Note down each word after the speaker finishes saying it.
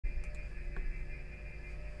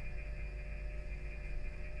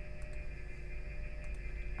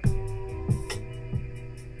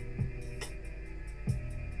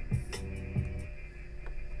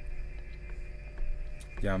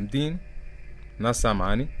جامدين، ناس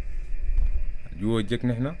سامعاني جوا الجك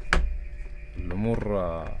نحنا الأمور.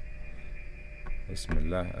 بسم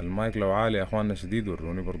الله. المايك لو عالي يا أخواننا شديد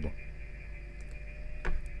وروني برضو.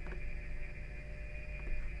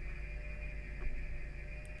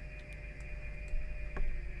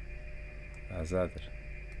 يا ساتر.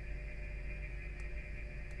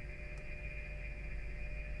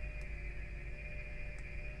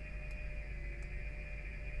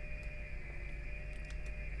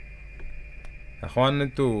 يا اخوان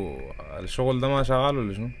انتوا الشغل ده ما شغال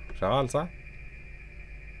ولا شنو؟ شغال صح؟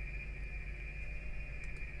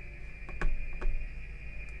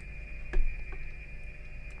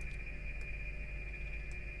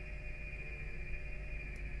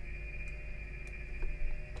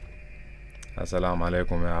 السلام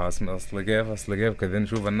عليكم يا اصل كيف كده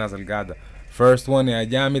نشوف الناس اللي قاعدة. first one يا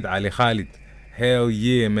جامد علي خالد. hell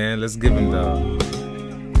yeah man, let's give him the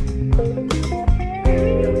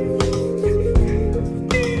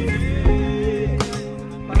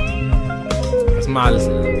اسمع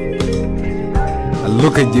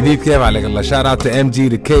اللوك الجديد كيف عليك الله. shout out to MG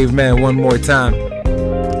the caveman one more time.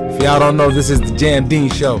 If y'all don't know, this is the Jamdean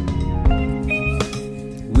Show.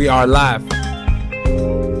 We are live.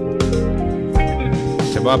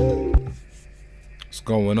 Shabab, what's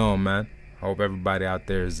going on man? Hope everybody out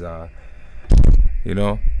there is you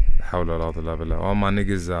know, حول ولا قوة إلا بالله. all my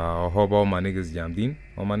niggas hope all my niggas جامدين.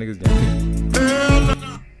 all my niggas جامدين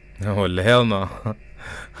ولا hell no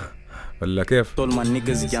ولا كيف؟ طول ما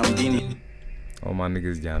النيجز جامدين. all my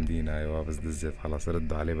niggas جامدين. ايوه بس دزيت خلاص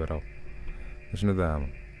ردوا عليه براو. شنو ده يا عم؟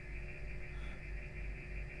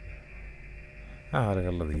 عليك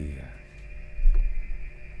الله دقيقة.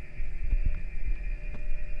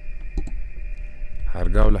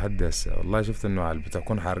 حرقاو لحد هسه والله. شفت انه على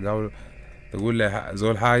بتكون حرقاو تقول لي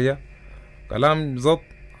زول حاجة كلام زط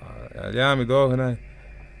يا جامد هنا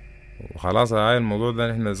وخلاص. هاي الموضوع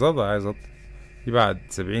ده نحن زط. هاي زط بعد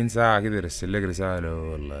 70 ساعة كده يرسل لك رسالة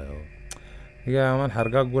والله يا مان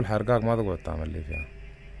حرقاك. قول حرقاك ما تقعد تعمل لي فيها.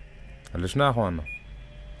 ولا شنو يا اخوانا؟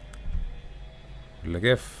 ولا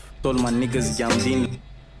كيف؟ طول ما النيجز جامدين.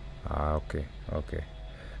 اوكي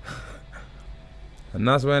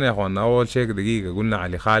الناس وين يا اخوانا؟ اول شيء دقيقة قلنا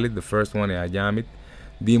علي خالد the first one يا جامد.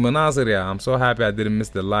 دي مناظر يا I'm so happy I didn't miss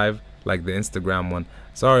the live like the Instagram one.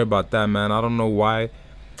 Sorry about that man, I don't know why.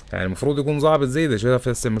 يعني المفروض يكون ظابط زي ده. شوف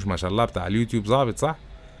هسه مش ما شاء الله بتاع اليوتيوب ظابط صح؟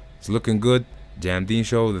 It's looking good. Jamdean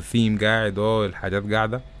Show the theme قاعد الحاجات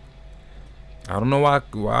قاعدة. I don't know why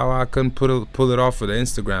I couldn't pull it off for the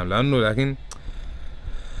Instagram لأنه لكن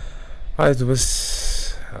هايتو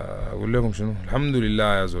بس أقول لكم شنو. الحمد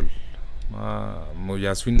لله يا زول ما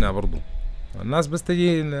مجازفيننا برضو. الناس بس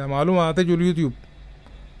تجي معلومة تجوا اليوتيوب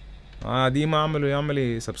دي ما عملوا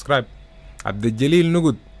يعملي سبسكرايب. عبد الجليل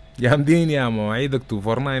نقد جامدين يا مواعيدك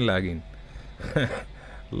 249 لاقين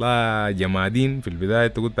الله جمادين. في البداية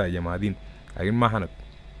قلت جمادين لكن ما حنك.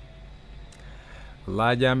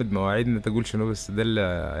 الله جامد مواعيدنا تقول شنو بس دل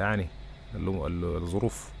يعني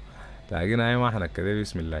الظروف. لكن هاي ما حنك كده.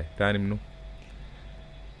 بسم الله. تاني منو؟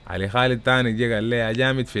 علي خالد تاني جا قال لي يا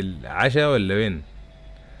جامد في العشاء ولا وين؟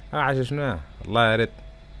 عشاء شنو يا الله يا ريت.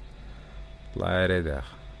 الله يا ريت يا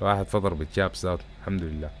اخ. واحد فطر بالشاب صوت الحمد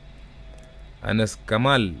لله. انس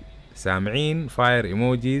كمال سامعين فاير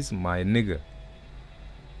ايموجيز ماي نيجا.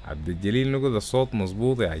 عبد الجليل نقول الصوت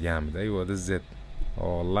مظبوط يا جامد. ايوه ده الزيت.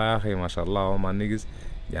 والله يا اخي ما شاء الله هم النيجز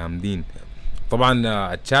جامدين. طبعا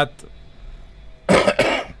الشات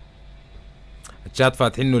الشات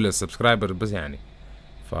فاتحينه للسبسكرايبر بس يعني.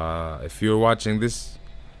 if you're watching this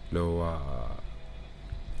لو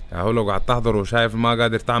هو لو قاعد تحضر وشايف ما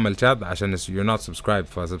قادر تعمل شات عشان you're not subscribed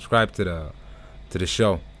فسبسكرايب to the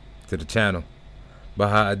show to the channel.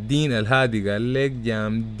 بها الدين الهادي قال لك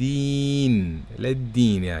جامدين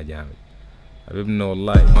للدين يا جامد حبيبنا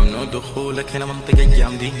والله. ممنوع دخولك هنا منطقة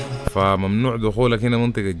جامدين. فممنوع دخولك هنا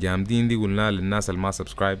منطقة جامدين دي قلنا للناس اللي ما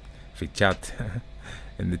سبسكرايب في الشات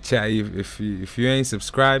in the chat if you ain't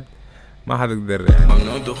subscribed ما حتقدر يعني.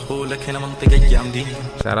 ممنوع دخولك هنا منطقة جامدين.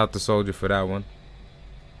 shout out to Soldier for that one.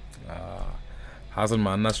 حاصل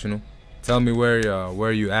مع الناس شنو؟ tell me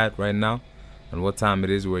where you at right now and what time it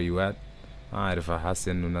is where you at. عارف أحس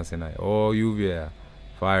إنه الناس هنا يوفي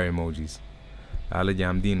fire emojis على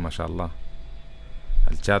جامدين ما شاء الله.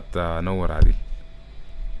 الشات نور عادي.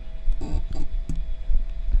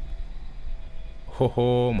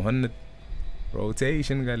 هو مهند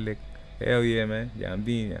روتيشن قال لك hell yeah man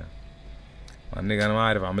جامدين يا معني. انا ما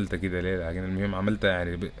اعرف عملتها كده ليه لكن المهم عملتها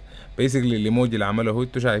يعني بيسكلي الايموجي اللي عمله هو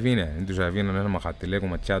انتوا شايفين يعني. انتوا شايفين ان انا ما خدت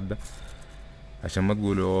لكم الشات ده عشان ما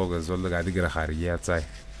تقولوا الزول ده قاعد يقرا خارجيات. صاي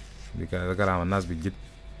ده كلام الناس بتجد.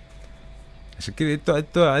 عشان كده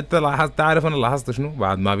انت لاحظت، تعرف انا لاحظت شنو؟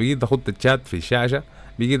 بعد ما بقيت اخط الشات في الشاشه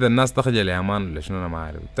بقيت الناس تخجل يا مان ولا شنو، انا ما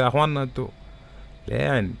عارف. انت يا اخواننا انتوا ليه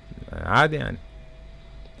يعني؟ عادي يعني.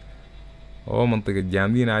 اوه منطقة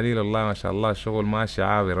جامدين عديل والله ما شاء الله الشغل ماشي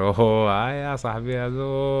عابر. اوه يا صاحبي يا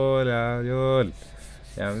زول يا زول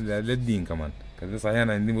يا للدين كمان كده. صحيح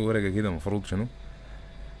انا عندي ورقة كده مفروض شنو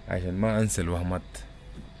عشان ما انسى الوهمات.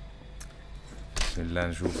 بسم الله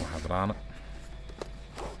نشوف حضرانا.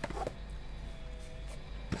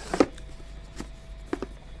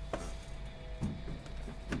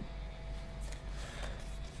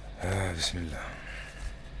 بسم الله.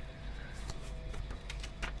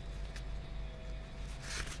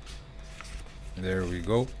 There we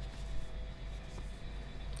go.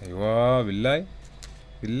 ايوه بالله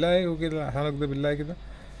بالله وكده حنك ده بالله كده.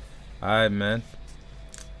 هاي مان.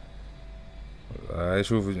 هاي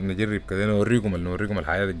شوف نجرب كده نوريكم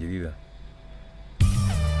الحياة الجديدة.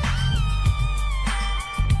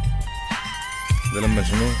 ده لما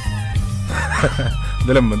شنو؟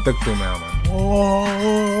 ده لما تكتم يا مان.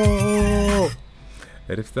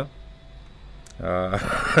 عرفتها؟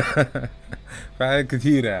 في حاجات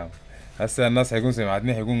كتيرة يا مان. هسه الناس حيكون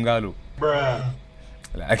سمعتني حيكون قالوا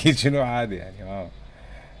لا اكيد شنو عادي يعني.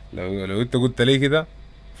 لو انت قلت لي كده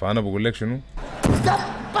فانا بقول لك شنو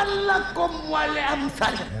تبا لكم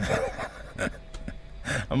والامثل.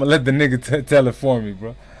 I'm gonna let the nigga tell it for me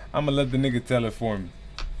bro. I'm gonna let the nigga tell it for me.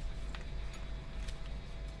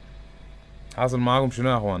 حاصل معاكم شنو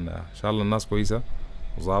يا اخوانا؟ ان شاء الله الناس كويسه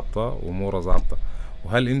وظابطه وامورها ظابطه.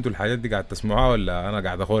 وهل انتوا الحاجات دي قاعد تسمعوها ولا انا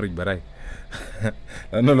قاعد اخورج براي؟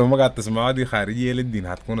 لانه لو ما قاعد تسمعوها دي خارجيه للدين،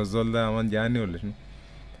 هتكون الزول ده مان جاني ولا شنو؟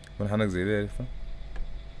 يكون حنك زي ده. عرفت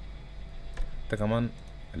انت كمان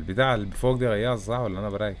البتاع اللي فوق دي غياظ صح ولا انا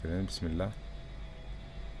براي كده؟ بسم الله.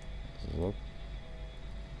 بالظبط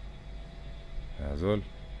يا زول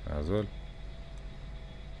يا زول.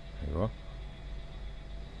 ايوه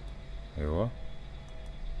ايوه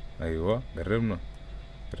ايوه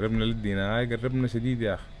قربنا للدينا. هاي قربنا شديد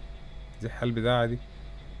يا اخي. زح البتاعة دي.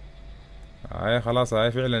 هاي خلاص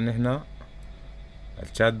هاي فعلا احنا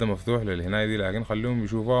الشات ده مفتوح للهناية دي، لكن خليهم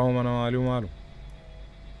يشوفوهم انا مالي وماله.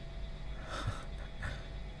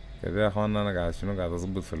 كده يا اخوانا انا قاعد شنو قاعد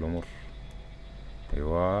اظبط في الامور.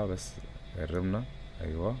 ايوه بس قربنا.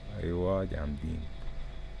 ايوه جامدين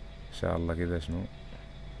ان شاء الله كده شنو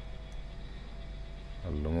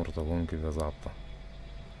الامور تكون كده ظابطة.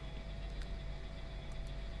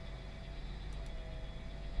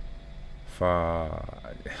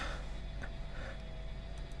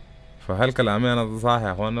 فهل كلامي انا ده صح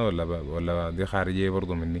يا اخوانا ولا دي خارجية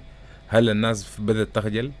برضو مني؟ هل الناس بدأت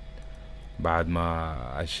تخجل بعد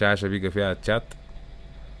ما الشاشة بيقى فيها تشات؟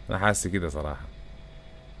 انا حاسس كده صراحة،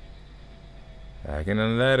 لكن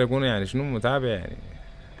انا داير اكون يعني شنو متابع يعني.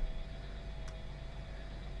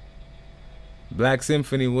 Black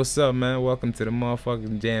Symphony, what's up man? Welcome to the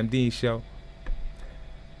motherfucking Jamdean Show.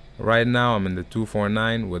 Right now I'm in the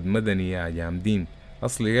 249 ود مدني يا جامدين.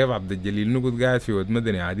 اصلي كيف عبد الجليل نقعد قاعد في ود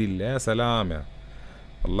مدني عديل. يا سلام يا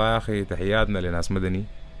والله يا اخي. تحياتنا لناس مدني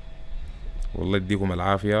والله يديكم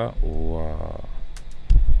العافية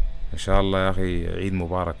ان شاء الله يا اخي عيد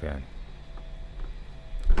مبارك يعني.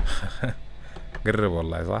 قرب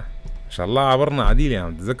والله صح ان شاء الله. عبرنا عديل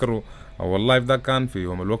يعني. تذكروا اول لايف ده كان في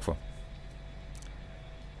يوم الوقفة.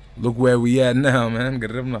 Look where we at now man.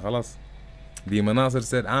 قربنا خلاص. دي مناصر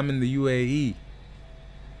said I'm in the UAE.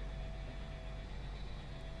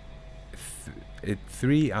 It's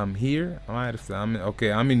 3 I'm here. ما عرفت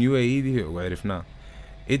اوكي I'm in UAE دي وعرفناه.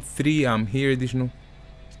 It's 3 I'm here دي شنو؟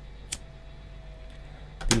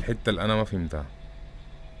 دي الحتة اللي انا ما فهمتها.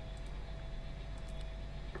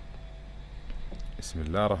 بسم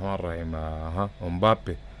الله الرحمن الرحيم.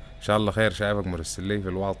 امبابي ان شاء الله خير. شايفك مرسل لي في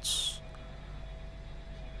الواتس.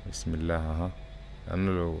 بسم الله.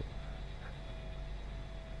 لانه لو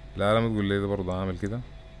لا ما تقول لي ده برضه عامل كده.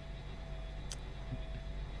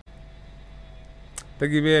 ده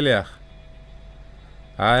جبال يا اخ.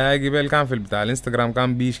 هاي جبال كان في بتاع الانستغرام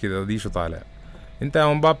كان بيش كده ديش طالع. انت يا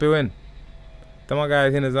مبابي وين؟ انت ما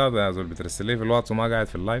قاعد هنا زاد يا زول بترسل لي في الواتس وما قاعد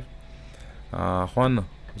في اللايف. اخوانا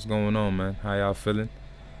what's going on man? How y'all feeling?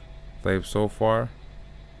 طيب so far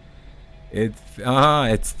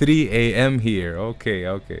it's 3 a.m. here. okay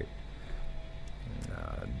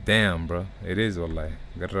damn bro it is والله.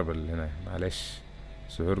 قرب هنا معلش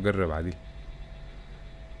سهور قرب عادي.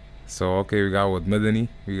 so okay we got with مدني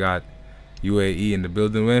we got UAE in the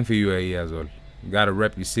building. وين في UAE as well? You gotta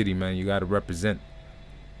rep your city man. You gotta represent.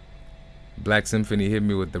 Black Symphony hit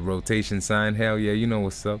me with the rotation sign. Hell yeah you know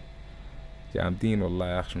what's up. جامدين والله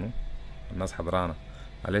يا اخ. شنو الناس حضرانا.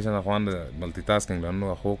 معلش انا اخوان مالتي تاسكينج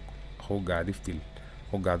لانه اخوك هو قاعد يفتل،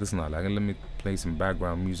 هو قاعد يصنع، لكن لما play some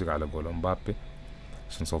background music على قول مبابي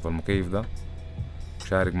عشان صوت المكيف ده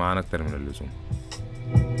شارك معانا أكتر من اللزوم.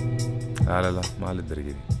 لا ما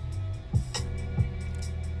للدرجة دي.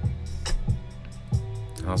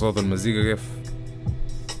 صوت المزيكا كيف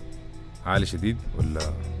عالي شديد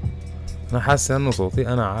ولا؟ أنا حاسس إنه صوتي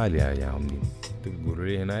أنا عالي يا عمي. أنتوا بتقولوا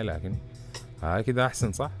لي هنا لكن كده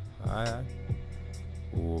أحسن صح؟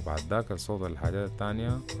 وبعد ذاك الصوت الحاجات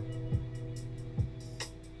التانية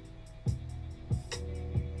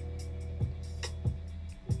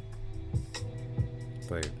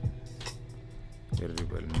طيب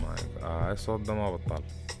جرب المايك. الصوت ده ما بطال.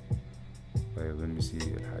 طيب نمسي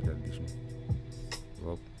الحاجات دي شنو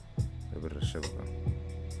بالضبط. يبر الشبكة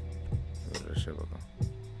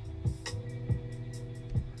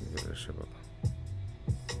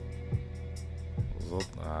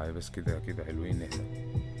بالضبط. بس كده حلوين احنا.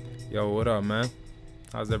 Yo, what up, man?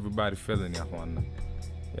 How's everybody feeling, يا اخوانا?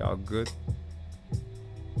 Y'all good?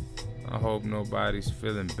 I hope nobody's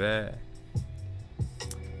feeling bad.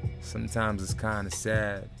 Sometimes it's kinda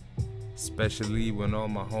sad, especially when all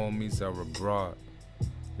my homies are abroad.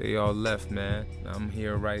 They all left, man. I'm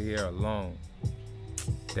right here alone.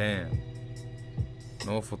 Damn.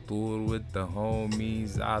 No futur with the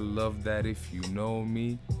homies. I love that if you know me.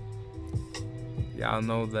 Y'all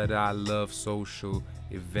know that I love social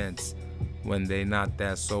events when they not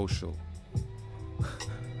that social.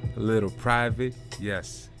 A little private, yes.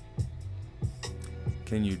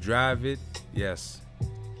 Can you drive it? Yes.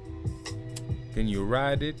 Can you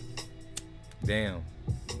ride it? Damn.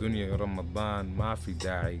 Dunya Ramadan, ما في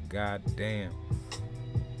داعي. God damn.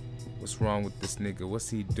 What's wrong with this nigga? What's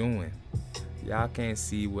he doing? Y'all can't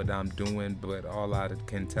see what I'm doing, but all I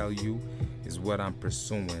can tell you is what I'm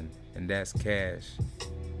pursuing, and that's cash.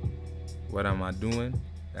 What am I doing?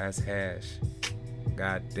 That's hash.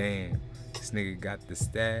 God damn. This nigga got the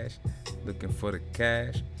stash, looking for the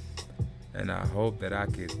cash, and I hope that I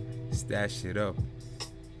could stash it up.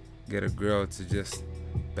 Get a girl to just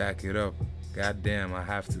back it up. God damn, I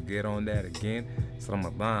have to get on that again. It's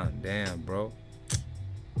Ramadan, damn, bro.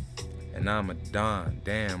 And I'm a Don,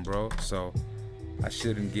 damn, bro. So I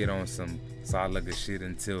shouldn't get on some صعلقة shit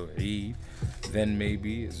until Eid. Then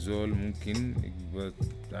maybe الزول ممكن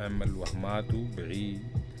يعمل وهماته بعيد.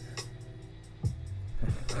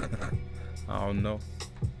 I don't know.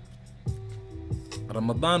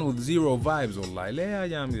 Ramadan with zero vibes والله. ليه يا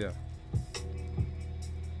جامد يا؟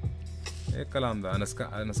 ايه الكلام ده؟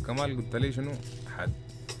 انس كمال قلت لي شنو؟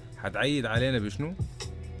 حتعيد علينا بشنو؟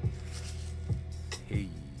 هي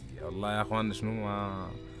والله يا اخوان شنو ما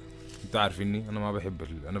انتوا عارفيني انا ما بحب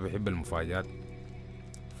انا بحب المفاجآت،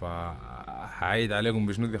 فحعيد عليكم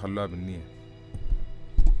بشنو دي خلوها بالنية.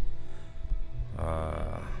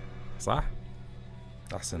 صح؟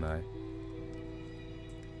 احسن. هاي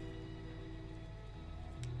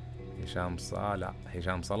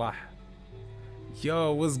هشام صلاح.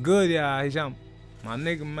 Yo, what's good يا هشام؟ مع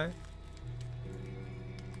النجم man.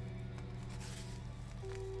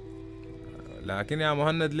 لكن يا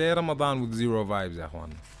مهند ليه رمضان with zero vibes يا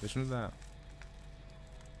اخوانا؟ شنو ذا؟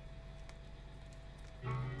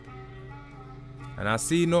 and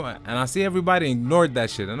I see everybody ignored that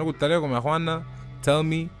shit. انا قلت لكم يا اخوانا tell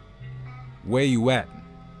me where you at.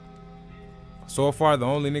 So far the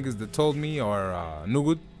only niggas that told me are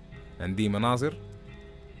Nugud and D Manazir.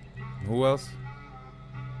 Who else?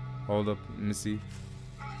 Hold up, let me see.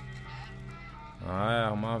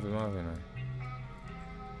 ما في.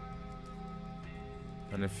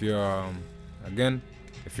 And if you're again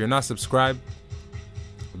if you're not subscribed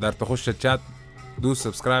تقدر تخش الشات do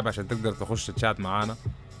subscribe عشان تقدر تخش الشات معانا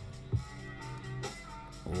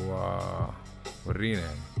ورينا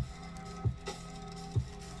يعني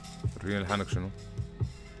ورينا الحنك شنو.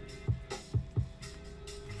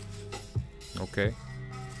 اوكي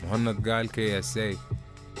مهند قال KSA.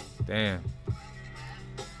 Damn.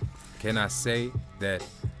 Can I say that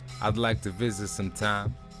I'd like to visit sometime?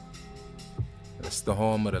 It's the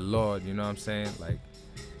home of the Lord, you know what I'm saying? Like,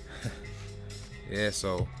 yeah,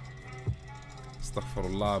 so,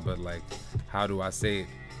 astaghfirullah, but like, how do I say it?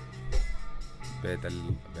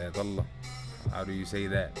 Bayt Allah. How do you say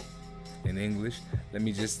that in English? Let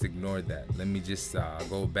me just ignore that. Let me just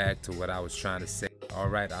go back to what I was trying to say. All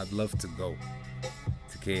right, I'd love to go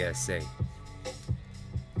to KSA.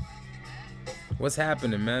 What's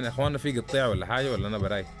happening, man? اخوانا في قطيع ولا حاجة ولا انا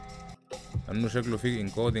براي؟ انه شكله في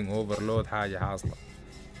encoding overload حاجة حاصلة،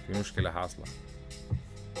 في مشكلة حاصلة.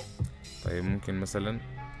 طيب ممكن مثلا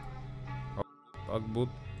اقبض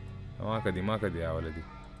ما كدي يا ولدي.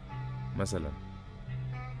 مثلا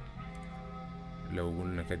لو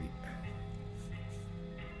قلنا كدي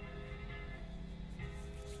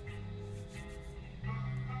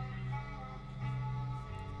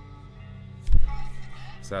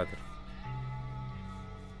ساتر.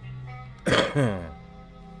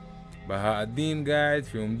 بهاء الدين قاعد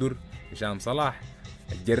في مدر. هشام صلاح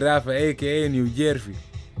الجرافة AKA نيو جيرفي.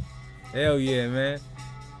 Hell yeah man.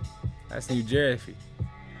 That's New Jersey.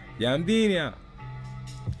 جامدين يا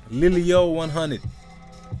ليليو 100.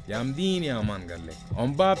 جامدين يا مان. قال لي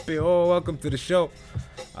امبابي. Oh welcome to the show.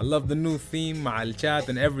 I love the new theme مع الchat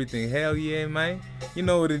and everything. Hell yeah man. You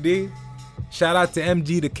know what it is. Shout out to MG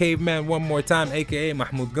the caveman one more time AKA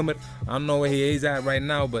Mahmoud Gummer. I don't know where he is at right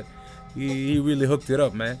now but he really hooked it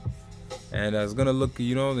up man. And it's gonna look,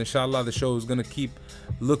 you know, inshallah the show is gonna keep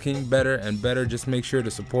looking better and better. Just make sure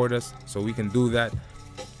to support us so we can do that.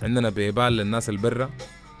 عندنا بيبال للناس البرة.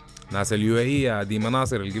 ناس الUAE دي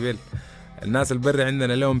مناصر القبيل. الناس البرة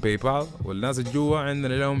عندنا لهم باي والناس الجوا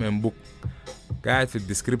عندنا لهم انبوك. قاعد في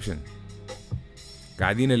الديسكريبشن.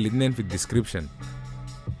 قاعدين الاثنين في الديسكريبشن.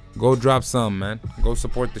 Go drop some man. Go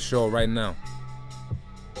support the show right now.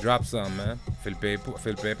 Drop some man. في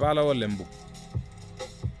البايبال او الانبوك.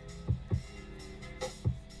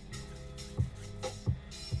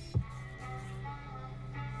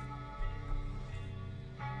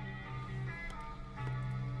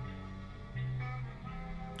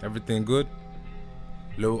 everything good.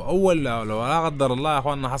 لو لا قدر الله يا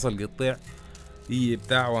اخواننا حصل قطيع هي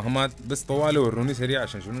بتاع وهمات بس طوالي وروني سريع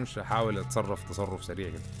عشان شنو مش هحاول اتصرف تصرف سريع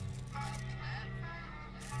كده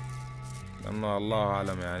لانه الله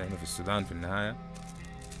اعلم يعني احنا في السودان في النهاية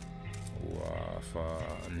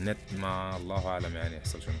فالنت ما الله اعلم يعني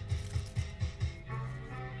يحصل شنو.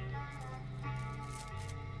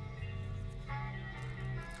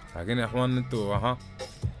 لكن يا اخوان انتوا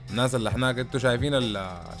الناس اللي هناك انتوا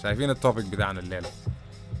شايفين التوبيك بتاعنا الليلة.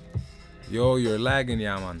 Yo you're lagging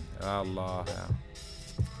يا مان. يا الله يا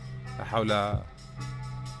لا حول.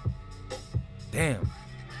 Damn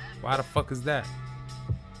why the fuck is that?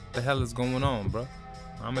 What the hell is going on bro?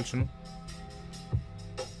 عمل شنو؟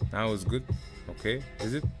 Now it's good. Okay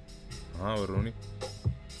is it? وروني.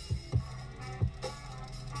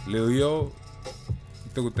 ليو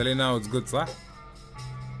انت قلت لي now it's good صح؟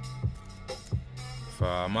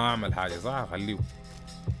 فما اعمل حاجة صح. اخليه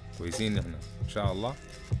كويسين احنا ان شاء الله.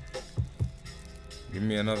 give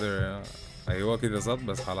me another ايوه كده صد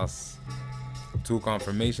بس خلاص 2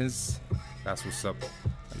 confirmations. that's what's up.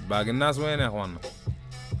 باقي الناس وين يا اخوانا؟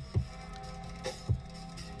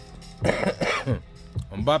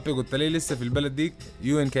 امبابي قلت لي لسه في البلد ديك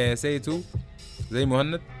UNKSA 2 زي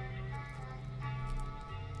مهند.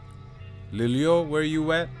 ليليو where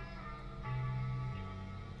you at؟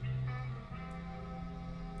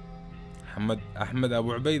 احمد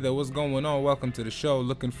ابو عبيده what's going on welcome to the show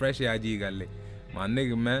looking fresh يا جي. قال لي my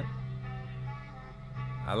nigga man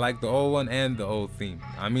I like the old one and the old theme.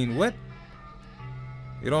 I mean what?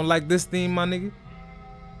 You don't like this theme my nigga?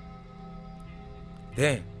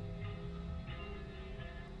 Damn.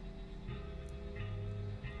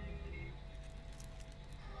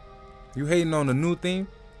 You hating on the new theme?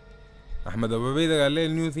 احمد ابو عبيده قال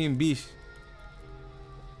لي new theme بيش.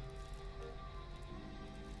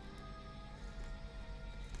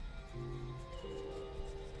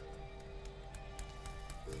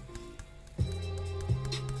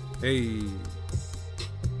 هي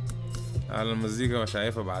على المزيكا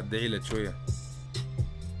وشايفها بعد دعيلة شوية.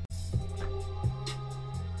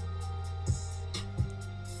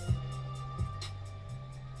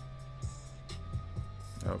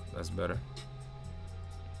 Oh, that's better.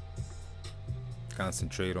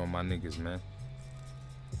 Concentrate on my niggas man.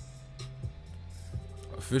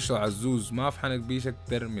 Official عزوز ما افحنك بيش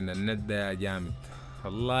اكتر من النت ده يا جامد.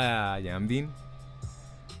 والله يا جامدين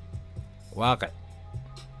واقع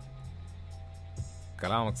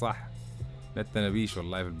كلامك صح. نتنا بيش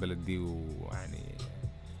والله في البلد دي ويعني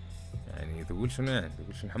تقول شنو يعني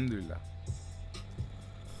تقول شنو. الحمد لله.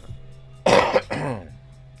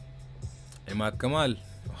 عماد كمال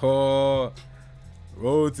هو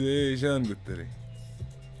روتيشن قلت لي.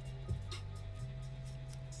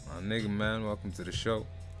 nigga man welcome to the show.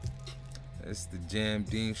 It's the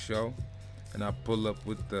Jamdean Show and I pull up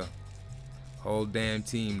with the whole damn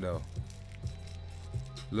team though.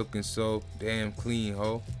 Looking so damn clean,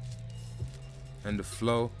 ho. And the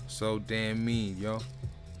flow so damn mean, yo.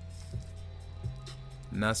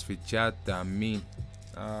 الناس في الشات داعمين.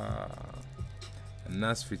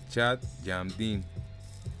 الناس في الشات جامدين.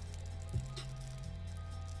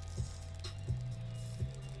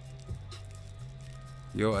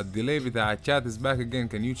 Yo, الديلي بتاع الشات is back again.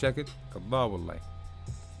 Can you check it? كذاب والله.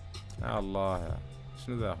 يا الله يا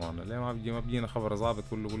شنو ذا يا اخوانا؟ ليه ما بيجينا خبر ظابط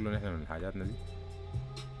كله نحن من حاجاتنا دي؟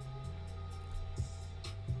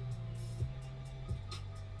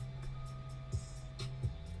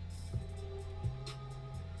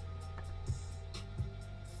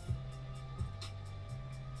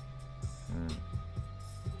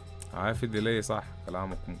 عارف ديلي صح.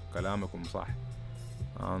 كلامكم صح.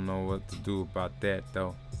 I don't know what to do about that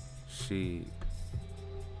though. Shit.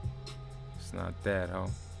 It's not that, huh?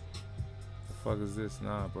 The fuck is this?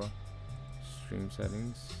 Nah, bro. Stream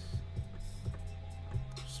settings.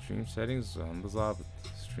 Stream settings ظابط.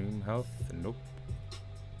 Stream health. Nope.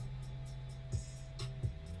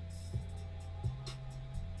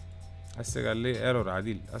 هسه قال لي ايرور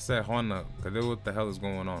عديل. هسه يا اخوانا كده what the hell is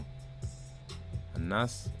going on.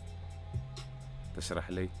 الناس تشرح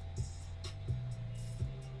لي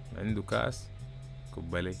عنده كاس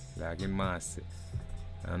كبلي لكن ما هسه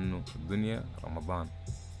لأنه الدنيا رمضان.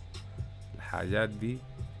 الحاجات دي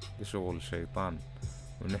شغل الشيطان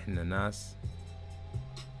ونحن ناس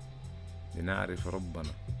بنعرف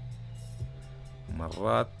ربنا.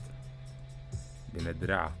 مرات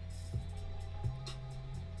بندرعه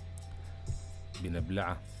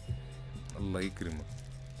بنبلعه. الله يكرمه.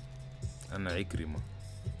 أنا عكرمة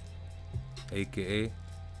AKA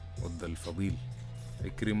ضد الفضيل.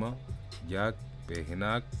 عكرمة جاك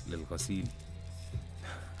بهناك للغسيل.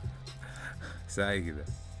 ساي كده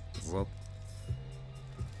بالظبط.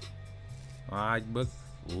 ما عجبك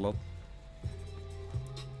لط.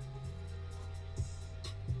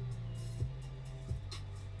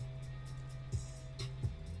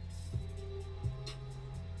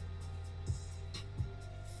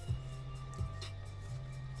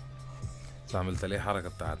 عملت ليه حركة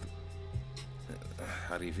بتاعت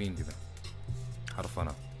حريفين كده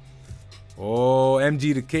حرفنا. Oh,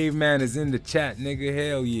 MG the caveman is in the chat, nigga.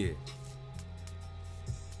 Hell yeah.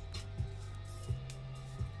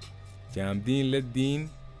 جامدين للدين.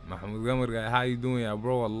 محمود قمر قال how you doing يا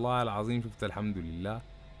برو. والله العظيم شفت الحمد لله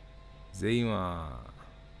زي ما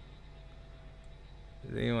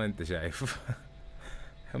انت شايف.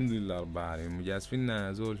 الحمد لله رب العالمين. مجاز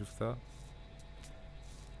فينا زول شفتها.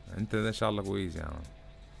 انت ده ان شاء الله كويس يا مان.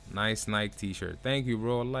 نايس نايك تي شيرت. ثانك يو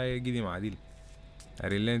برو. والله قديم عديل.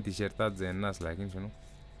 اريلين تي شيرتات زي الناس لكن شنو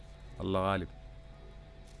الله غالب.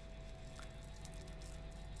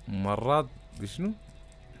 مرات بشنو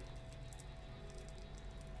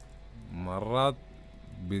مرات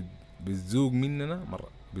بتزوق مننا.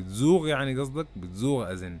 مرات بتزوق يعني قصدك بتزوق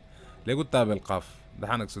أزن. ليه قلت بالقاف ده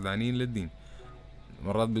حنك سودانيين للدين.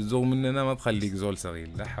 مرات بتزوق مننا ما تخليك زول صغير.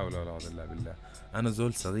 لا حول ولا قوة الا بالله. انا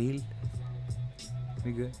زول صغير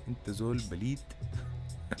نيجا انت زول بليد.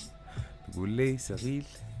 تقول لي صغير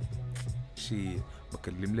شي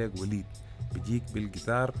بكلم لك وليد بيجيك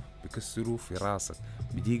بالجيتار بكسروا في راسك.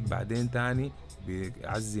 بيجيك بعدين تاني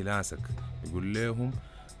بيعزي ناسك بيقول لهم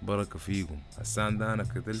بركة فيكم. السان ده انا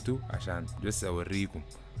قتلته عشان بس اوريكم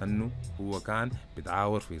انه هو كان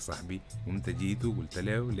بتعاور في صاحبي. وانت جيتوا قلت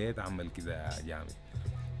له ليه تعمل كده يا جامد.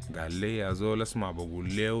 قال لي يا زول اسمع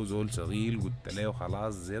بقول له زول صغير. قلت له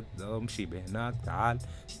خلاص زيت امشي بهناك تعال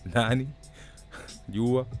تاني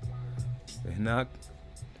جوا هناك.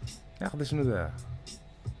 ياخد شنو ده.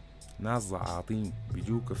 ناس زعاطين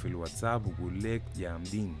بيجوك في الواتساب وقول لك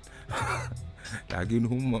جامدين. لكن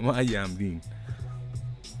هم ما جامدين.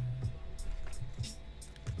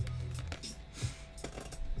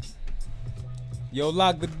 Yo,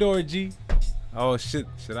 lock the door, G. Oh shit.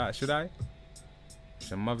 should I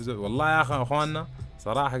عشان ما في زول. والله يا اخوانا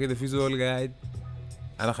صراحة كده في زول قاعد.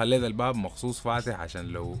 انا خليت الباب مخصوص فاتح عشان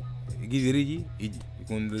لو قدر يجي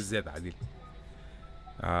يكون ده الزيت عديل.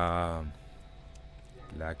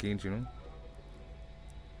 لكن شنو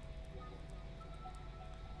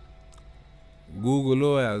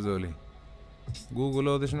جوجلو يا زولي.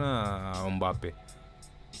 جوجلو ده شنو امبابي.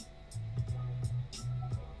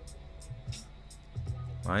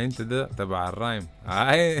 ما انت ده تبع الرايم.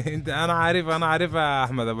 انت انا عارف يا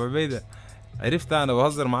احمد ابو عبيده. عرفت انا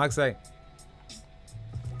بهزر معاك ساي.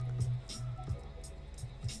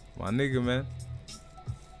 ما نيجي مان.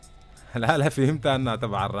 لا فهمت انها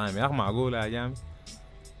تبع الرايم يا اخ. معقوله يا جامد.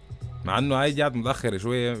 مع انه هاي جات متاخر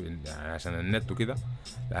شويه يعني عشان النت وكده.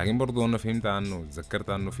 لكن برضو انا فهمت انه تذكرت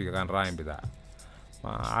انه في كان رايم بتاع. ما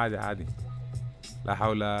عادي. لا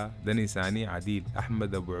حول. ده نساني عديل.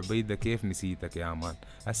 احمد ابو عبيده كيف نسيتك يا مان.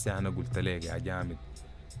 هسه انا قلت لك يا جامد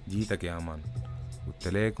جيتك يا مان. قلت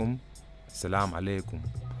لكم السلام عليكم.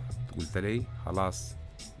 قلت لي خلاص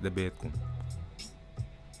ده بيتكم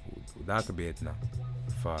وذاك بيتنا.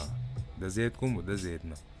 فده زيتكم وده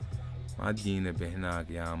زيتنا. ما تجينا بهناك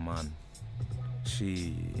يا مان.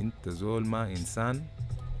 شي انت زول ما انسان.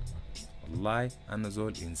 والله انا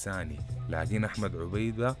زول انساني. لكن احمد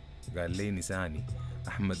عبيده قال لي نساني.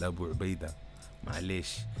 احمد ابو عبيده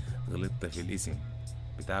معليش غلطت في الاسم.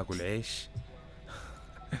 بتاكل عيش.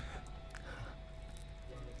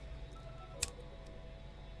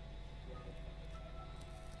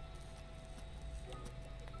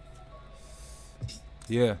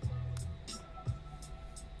 Yeah.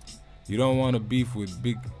 You don't want to beef with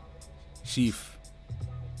big chief.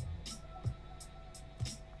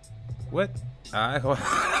 What?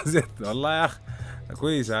 زيت والله يا اخ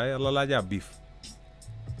كويس هاي الله لا جاب بيف.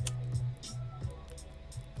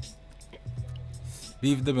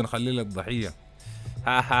 بيف ده بنخلي لك ضحية.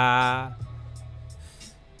 ها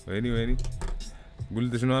ويني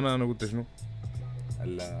قلت شنو انا قلت شنو؟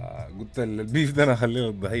 قلت البيف ده انا اخليه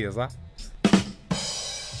لك ضحية صح؟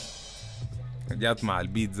 جات مع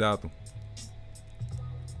البيت ذاته.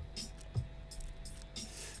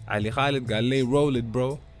 علي خالد قال لي roll it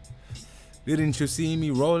bro. Didn't you see me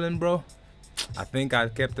rolling bro? I think I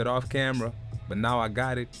kept it off camera, but now I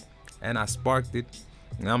got it and I sparked it.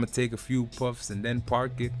 And I'm gonna take a few puffs and then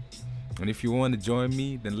park it. And if you want to join me,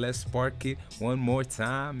 then let's spark it one more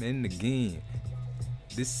time and again.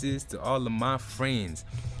 This is to all of my friends.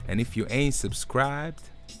 And if you ain't subscribed,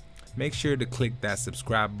 make sure to click that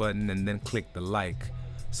subscribe button and then click the like.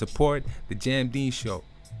 Support the Jamdean Show.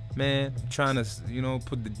 Man, I'm trying to,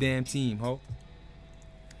 put the damn team, ho.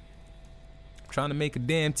 Trying to make a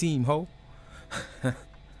damn team, ho.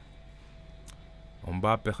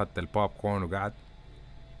 مبابي خدت البوب كورن وقعد.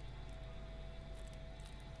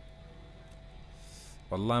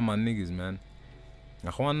 والله ما نيجز مان يا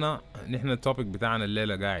اخوانا. نحن التوبيك بتاعنا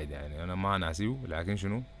الليلة قاعد يعني انا ما ناسيه، لكن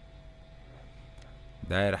شنو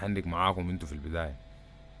داير حندك معاكم انتو في البداية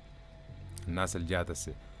الناس اللي جات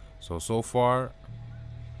هسه. so far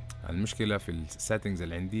المشكلة في السيتنجز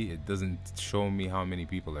اللي عندي it doesn't show me how many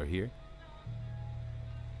people are here,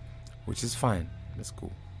 which is fine. That's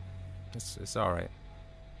cool. It's all right.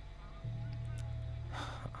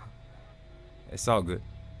 It's all good.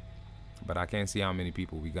 But I can't see how many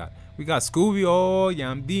people we got. We got Scooby. Oh,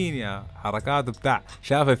 Jamdean يا حركاته بتاع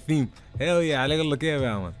شاف الثيم. Hell yeah. عليك الله كيف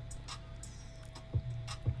يا man.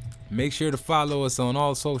 Make sure to follow us on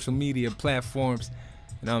all social media platforms.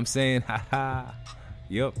 You know what I'm saying? Haha.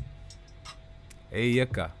 Yup. Hey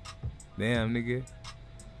yaka. Damn nigga.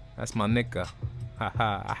 That's my nigga. Haha.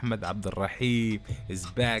 Ahmed Abdul Rahim is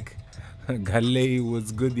back. Galay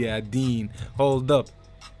was good, yeah, Dean. Hold up.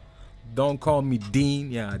 Don't call me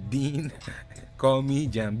Dean, yeah, Dean. Call me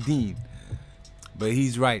Jamdean. But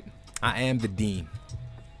he's right. I am the Dean.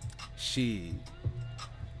 Shit.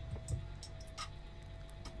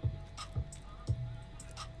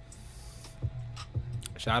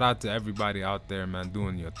 Shout out to everybody out there, man,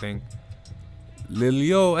 doing your thing.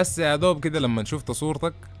 لليو هسه يا دوب كده لما شفت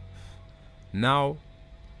صورتك. Now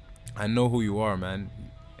I know who you are, man.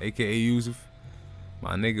 AKA Yusuf.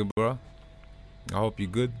 My nigga, bro. I hope you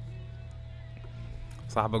good.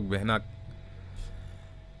 صاحبك بهناك.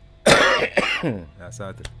 يا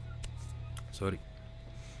ساتر. سوري.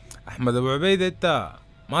 احمد ابو عبيده انت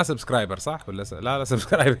ما سبسكرايبر صح ولا لا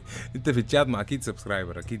سبسكرايبر. انت في الشات ما اكيد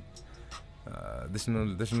سبسكرايبر اكيد.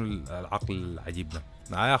 ده شنو العقل العجيب ده.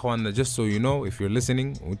 يا اخوانا just so you know if you're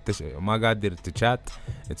listening وانت ما قادر تشات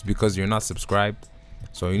it's because you're not subscribed,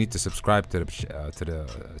 so you need to subscribe to the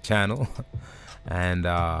channel and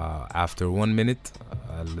after 1 minute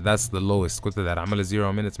that's the lowest. كنت داير اعمل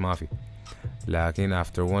 0 minutes ما في، لكن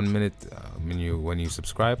after 1 minute when you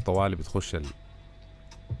subscribe طوالي بتخش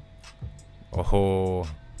اوه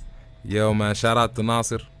yo man, shout out to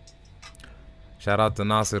Nasir. Shout out to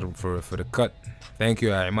Nasir for the cut. Thank you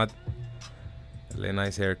يا عماد. really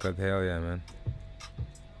nice haircut. hell yeah man.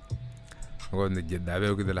 نقعد نتجدع بيه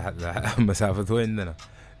وكده لحد مسافته عندنا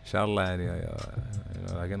ان شاء الله يعني.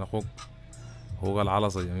 لكن اخوك هو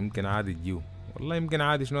العلصة يمكن عادي تجيو، والله يمكن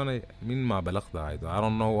عادي شنو انا من ما بلغت عادي. I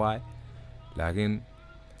don't know why. لكن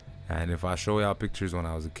يعني if I show y'all pictures when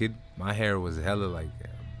I was a kid my hair was hella like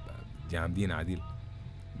جامدين عديل.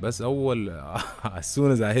 بس اول as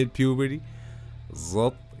soon as I hit puberty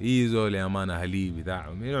بالضبط ايزو يا مان اهلي بتاع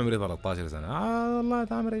من عمري 13 سنة. والله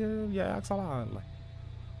تعمر جايك صلاة والله.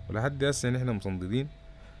 ولحد هسه نحن مصنددين،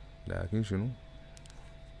 لكن شنو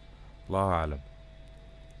الله اعلم.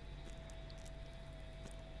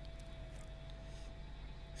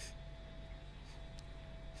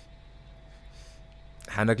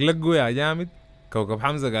 حنكلقوا يا جامد. كوكب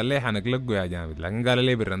حمزة قال لي حنكلقوا يا جامد، لكن قال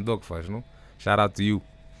لي برندوك فشنو شارات يو.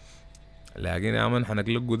 لكن يا مان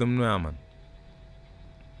حنكلقوا ده منو يا مان؟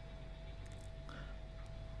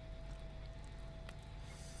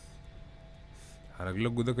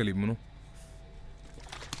 حنكلقوا ده كليب منو؟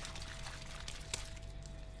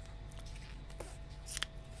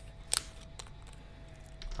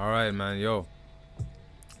 alright man yo.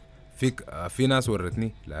 في ناس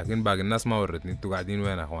ورتني لكن باقي الناس ما ورتني. انتوا قاعدين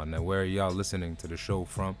وين يا اخوانا؟ where are y'all listening to the show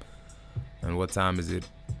from and what time is it?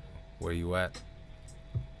 where you at?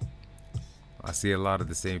 I see a lot of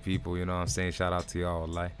the same people, you know what I'm saying? Shout out to y'all,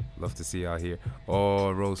 wallahi. Love to see y'all here.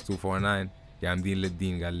 Oh, Rose 249 جامدين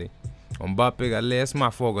للدين قال لي. Mbappe قال لي اسمع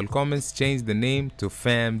فوق ال comments change the name to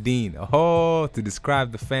Famdeen. Oh, to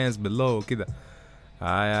describe the fans below كده.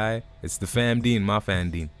 هاي it's the Famdeen ما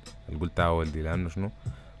Famdeen. اللي قلتها أول دي لأنه شنو؟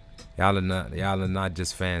 y'all are not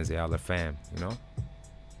just fans, y'all are fam, you know?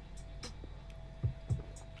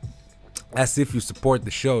 As if you support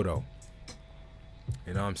the show though.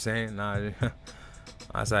 You know what I'm saying? Nah,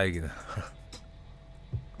 that's how you get it.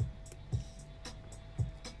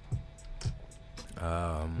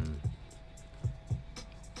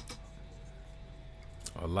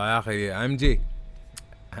 والله يا أخي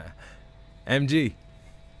ام جي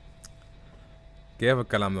كيف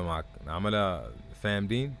الكلام ده معك؟ نعملها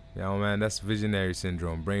فاهمين؟ يا man that's visionary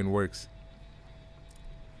syndrome, brain works.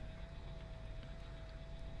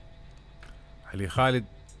 علي خالد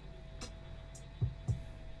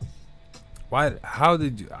why how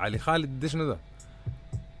did you علي خالد دي شنو ده؟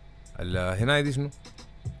 هنا دي شنو؟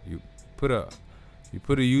 you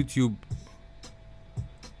put a YouTube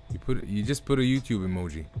you just put a YouTube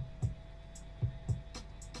emoji.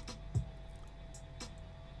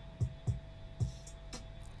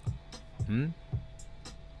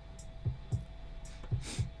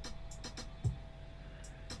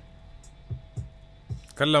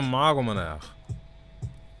 اتكلم معاكم انا يا اخ.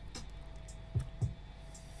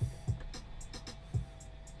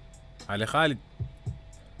 علي خالد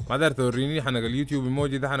ما قدرت توريني حنك اليوتيوب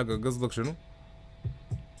ايموجي ده حنك قصدك شنو؟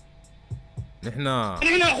 نحن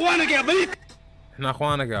اخوانك يا بليد. احنا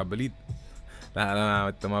اخوانك يا بليد. لا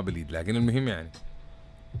انت ما بليد لكن المهم يعني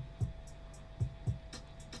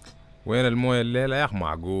وين المويه الليله يا اخ؟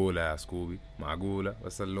 معقوله يا سكوبي معقوله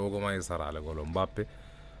بس اللوجو ما يظهر على قول مبابي.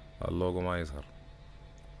 اللوجو ما يظهر.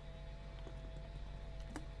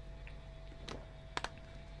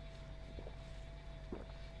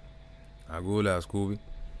 معقوله يا سكوبي.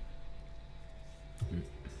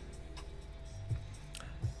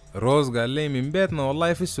 روز قال لي من بيتنا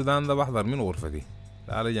والله في السودان ده بحضر من غرفتي.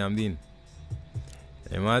 تعال جامدين.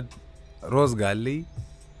 عماد روز قال لي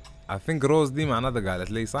I think روز دي معناتها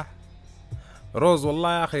قالت لي صح؟ روز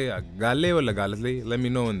والله يا اخي قال لي ولا قالت لي؟ let me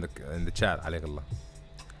know in the chat عليك الله.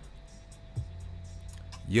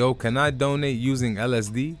 Yo can I donate using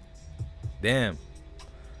LSD? damn.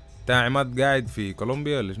 تا عماد قاعد في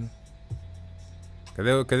كولومبيا ولا شنو؟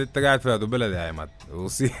 كده انت قاعد في هذا بلد يا عماد.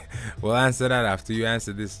 we'll answer that after you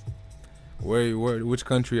answer this. Which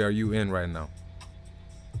country are you in right now?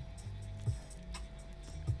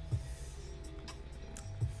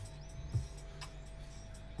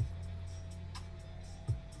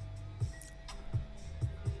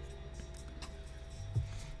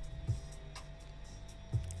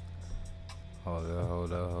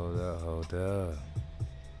 hold up.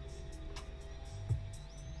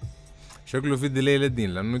 شكله في ديلي للدين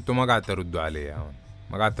لانه انتوا ما قاعد تردوا عليه يا مان.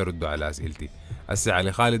 ما قاعد تردوا على اسئلتي. هسه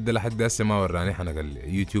علي خالد ده لحد هسه ما وراني حنا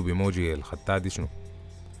قال يوتيوب ايموجي الخطاء دي شنو.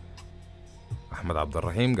 احمد عبد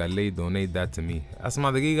الرحيم قال لي دونيت ذات تو مي.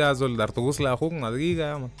 اسمع دقيقه يا زول، دار تقص لاخوك ما دقيقه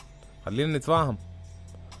يا مان. خلينا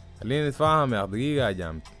نتفاهم يا دقيقه يا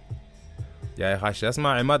جامد يا خاش.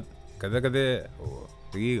 اسمع عماد كذا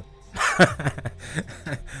دقيقه.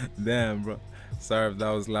 Damn bro, sorry if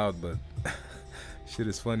that was loud but shit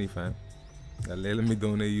is funny fam. Let me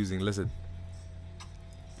donate using listen.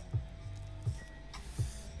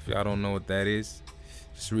 If y'all don't know what that is,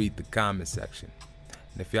 just read the comment section.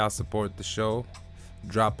 And if y'all support the show,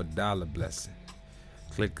 drop a dollar blessing.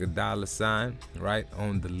 Click a dollar sign right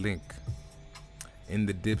on the link in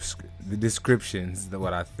the descriptions. That's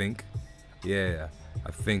what I think. Yeah,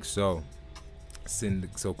 I think so.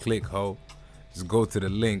 So click ho. Just go to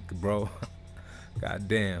the link, bro. God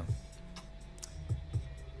damn.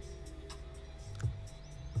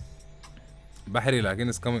 بحري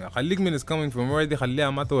لكن is coming. خليك من is coming from already. خليها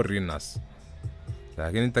ما توري الناس.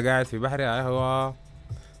 لكن انت قاعد في بحري هو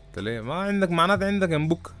ما عندك معناته عندك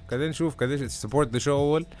انبوك كده. نشوف كده support the show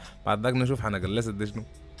اول بعد ذاك نشوف حنقلص ده شنو.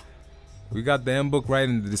 We got the inbook right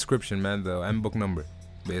in the description man. The inbook number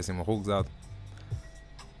باسم اخوك ذاته.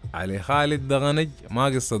 علي خالد ده غنج ما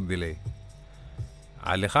قصد لي.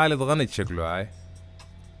 علي خالد غنج شكله هاي.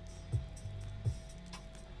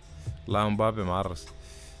 الله مبابي معرس.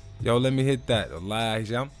 Yo let me hit that. والله يا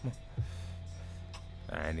هشام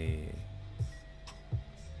يعني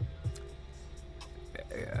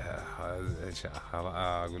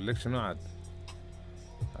اقول لك شنو عاد.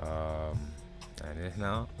 يعني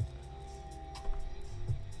احنا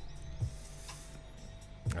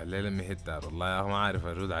الليلة لما هيت دار والله يا اخي ما عارف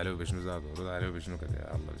ارد عليه بشنو زاد. ارد عليه بشنو كده.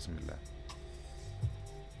 يا الله بسم الله.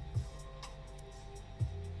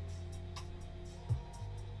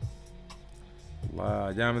 والله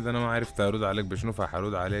يا جامد انا ما عرفت ارد عليك بشنو،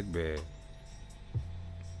 فحرد عليك ب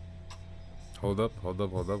hold up hold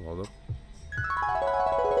up hold up hold up.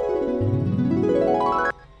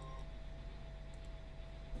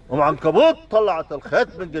 وعنكبوت طلعت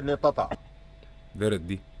الخيط من جني قطع. ده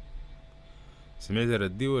ردي، سمعت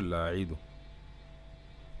ردي ولا اعيده؟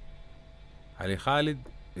 علي خالد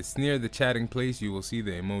it's near the chatting place you will see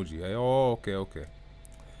the emoji. ايوه اوكي اوكي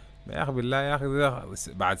يا اخي بالله يا اخي ده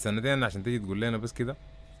بعد سنتين عشان تيجي تقول لنا بس كده.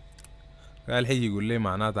 قال حيجي يقول لي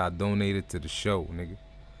معناتها I donated to the show nigga.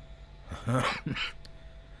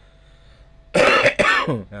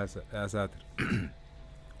 يا ساتر.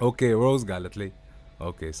 اوكي روز قالت لي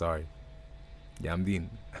اوكي سوري جامدين.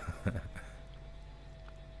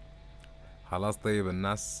 خلاص طيب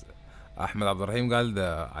الناس. احمد عبد الرحيم قال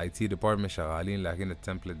ده اي تي ديبارتمنت شغالين لكن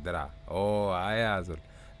التمبلت درع. اوه يا زول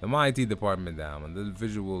ده ما اي تي ديبارتمنت ده يا مان، ده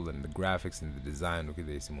الفيجوال اند ذا جرافيكس اند ذا ديزاين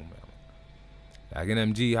وكده يسموهم يا مان. لكن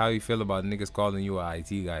ام جي how you feel about niggas calling you an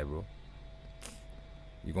IT guy bro?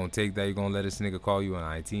 You gonna take that? You gonna let this nigga call you an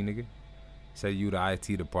IT nigga? Say you the IT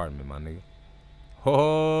department my nigga.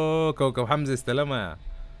 هو كوكب حمزة استلمها يا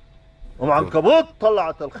وعنكبوت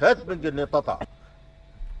طلعت الخيط من جني قطع.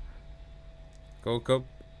 كوكب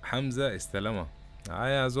حمزة استلمها.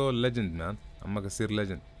 يا زول ليجند مان، عمك يصير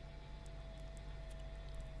ليجند.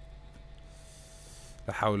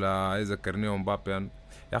 لا حول يذكرني مبابي يعني.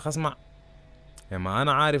 يا اخي اسمع يا ما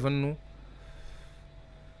انا عارف انه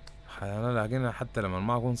انا لكن حتى لما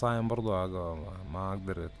ما اكون صايم برضو ما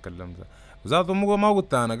اقدر اتكلم وذاته ما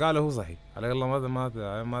قلت انا قال هو صحيح على الله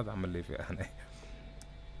ما تعمل لي في انا.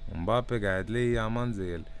 مبابي قاعد لي يا مان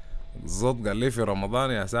زي الزود قال لي في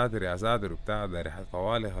رمضان يا ساتر يا ساتر وبتاع ده ريحة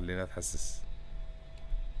طوالي خلينا اتحسس.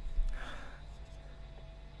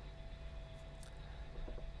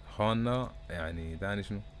 اخوانا يعني تاني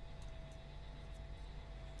شنو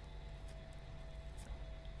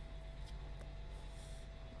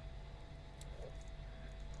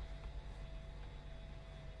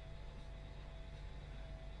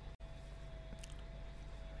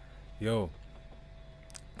يو.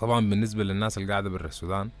 طبعا بالنسبة للناس اللي قاعدة برا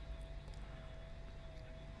السودان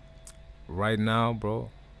right now bro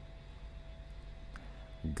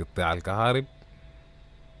قطاع الكهارب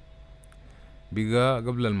بقى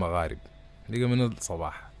قبل المغارب، بقى من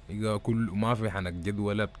الصباح، بقى كل ما في حنك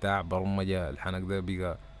جدولة بتاع برمجة. الحنك ده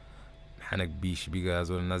بقى حنك بيش، بقى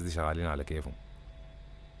زول الناس دي شغالين على كيفهم.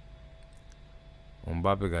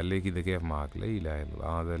 ومبابي قال لي كده كيف معك؟ لا اله الا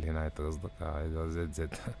الله. ده اللي هنا قصدك زد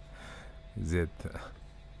زد زد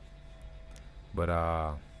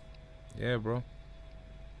برا يا برو.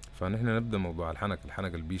 فنحن نبدا موضوع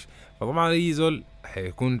الحنك البيش. فطبعا اي زول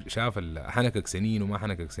حيكون شاف حنكك سنين وما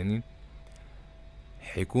حنكك سنين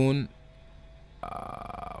حيكون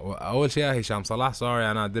اول شيء هشام صلاح sorry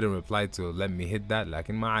انا didn't reply to let me hit that،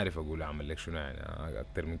 لكن ما عارف اقول اعمل لك شنو يعني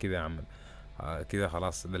اكتر من كده اعمل كده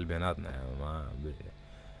خلاص. ده اللي بيناتنا يعني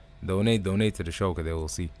ما donate to the show كده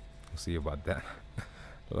we'll see about that.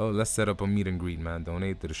 Well, let's set up a meet and greet man.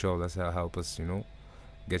 Donate to the show, that's how help us you know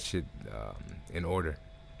get shit in order.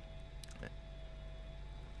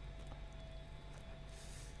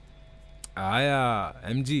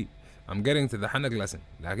 MG I'm getting to the حنك lesson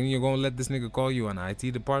لكن you gonna let this nigga call you an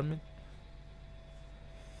IT department؟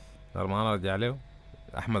 ما انا ارجع له.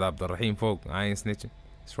 احمد عبد الرحيم فوق I ain't snitching.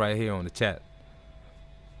 It's right here on the chat.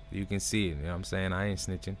 You can see it, you know what I'm saying? I ain't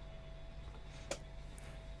snitching.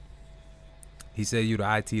 He said you the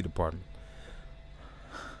IT department.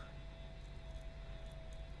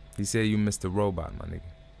 He said you Mr. Robot, my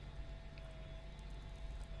nigga.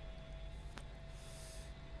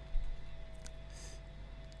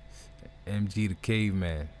 MG the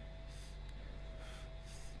caveman.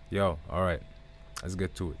 Yo, alright. Let's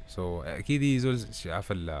get to it. So اكيد يزول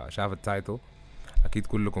شاف التايتل. اكيد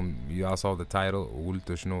كلكم you saw the title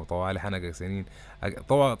وقلتوا شنو طوالي حنكك سنين.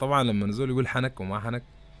 طبعا لما نزول يقول حنك وما حنك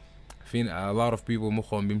في a lot of people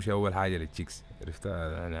مخهم بيمشي اول حاجه للتشيكس.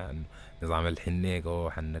 عرفتها يعني نظام الحنيك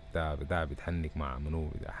حنكتها بتاع بتحنك مع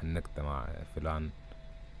منو حنكت مع فلان.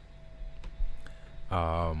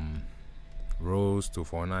 روز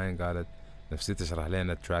 249 قالت نفسي تشرح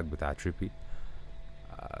لنا التراك بتاع تريبي.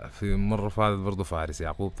 في مرة فاتت برضو فارس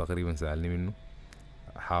يعقوب تقريبا سألني منه.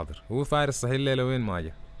 حاضر هو فارس صحيح الليلة وين ما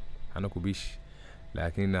جا حنكو بيش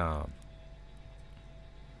لكن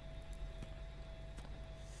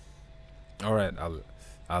alright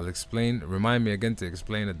I'll explain. Remind me again to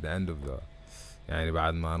explain at the end of the يعني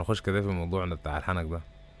بعد ما نخش كده في موضوعنا بتاع الحنك ده.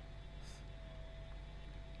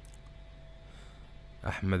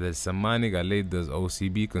 أحمد السماني قال لي does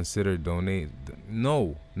OCB consider donate؟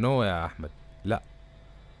 no يا أحمد لا.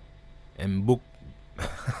 book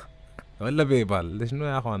ولا بيبال ده شنو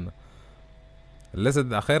يا اخوانا؟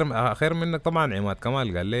 الاسد اخير منك طبعا. عماد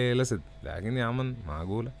كمال قال لي الاسد، لكن يا من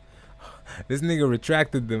معقوله. this nigga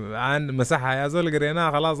retracted عن مسحها يا زول،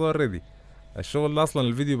 قريناها خلاص اوريدي. الشغل ده اصلا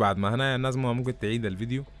الفيديو بعد ما هنا الناس ما ممكن تعيد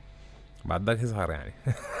الفيديو بعد ذاك يظهر يعني.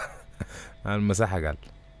 المساحة قال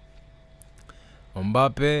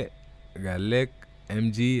امبابي قال لك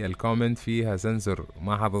ام جي الكومنت فيها سنسور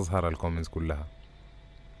ما حتظهر الكومنتس كلها.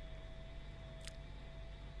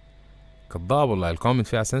 كذاب والله، الكومنت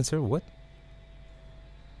فيها سنسور وات؟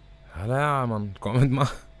 لا يا من الكومنت ما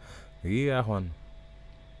هي يا اخوان.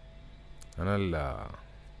 انا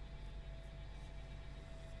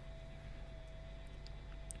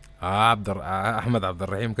احمد عبد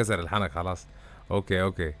الرحيم كسر الحنك خلاص.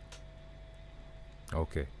 اوكي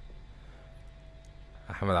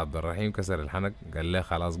احمد عبد الرحيم كسر الحنك، قال لي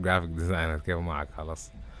خلاص جرافيك ديزاينر كيف معك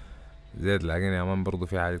خلاص زيت. لكن يا مان برضو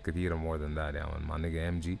في حاجات كتيرة مور ذان ذات يا مان. ما نيجي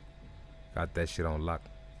ام جي قاعد تأشر والله.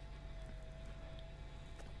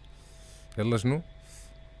 يلا شنو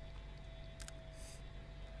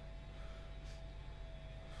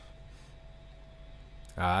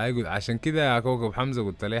عشان كده يا كوكب حمزة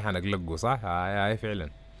قلت لي حنقلقوا صح؟ هاي فعلا.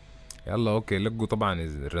 يلا اوكي لقوا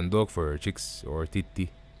طبعا رندوك for chicks or titty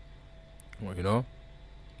you know.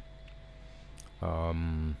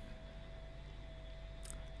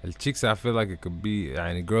 الchicks I feel like it could be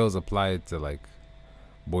يعني girls apply it to like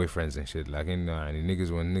boyfriends and shit. لكن يعني niggas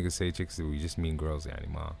when niggas say chicks we just mean girls يعني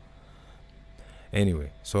ما. anyway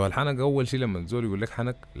so الحنك اول شي لما الزول يقول لك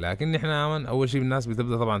حنك، لكن احنا عمن اول شي الناس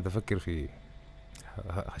بتبدا طبعا تفكر في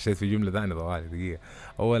خشيت في جملة تانية طوالي دقيقة.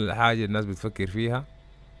 أول حاجة الناس بتفكر فيها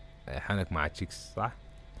حنك مع التشيكس صح؟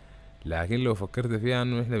 لكن لو فكرت فيها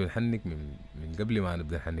إنه إحنا بنحنك من قبل ما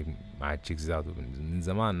نبدأ نحنك مع التشيكس ذاته. من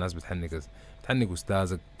زمان الناس بتحنك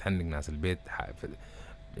أستاذك، بتحنك ناس البيت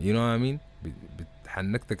you know what I mean.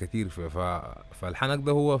 بتحنكت كتير فالحنك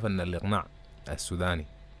ده هو فن الإقناع السوداني.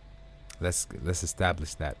 let's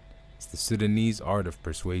establish that it's the Sudanese art of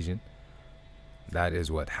persuasion. that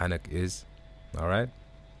is what حنك is. alright.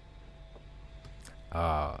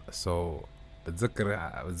 so بتذكر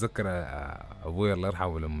ابوي الله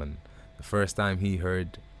يرحمه لما the first time he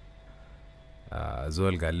heard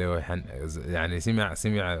زول قال له يعني سمع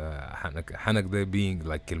حنك ده being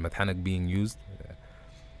like كلمة حنك being used.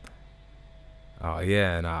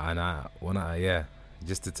 yeah انا وانا yeah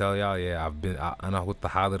just to tell y'all yeah I've been انا كنت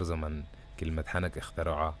حاضر زمن كلمة حنك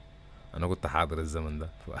اخترعها. انا كنت حاضر الزمن ده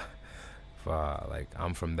like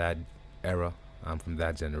I'm from that era. I'm from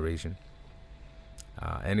that generation.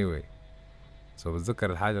 anyway so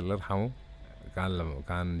بتذكر الحاجة اللي يرحمه كان لما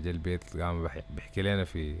كان جا البيت قام بيحكي لنا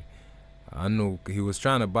في انه he was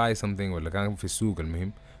trying to buy something ولا كان في السوق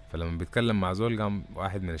المهم. فلما بيتكلم مع زول قام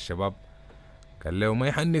واحد من الشباب قال له ما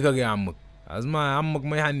يحنكك يا عمك، اسمع يا عمك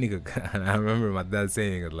ما يحنكك. I remember my dad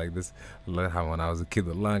saying it like this الله يرحمه when I was a kid.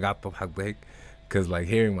 والله انا قعدت اضحك ضحك cause like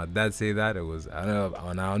hearing my dad say that it was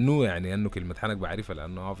انا knew يعني انه كلمة حنك بعرفها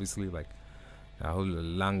لانه obviously like هو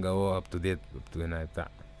اللانجا هو up to date هنا بتاع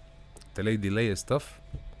تلاقي ديلي stuff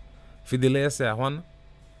في ديلي هسه يا اخوانا.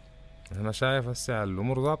 انا شايف هسه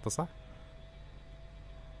الامور ضابطة صح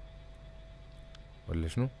ولا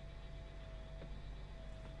شنو؟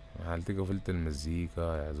 حالتي قفلت المزيكا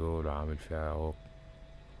يا زول وعامل فيها هوك.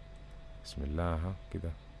 بسم الله ها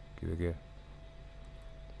كده كده كيف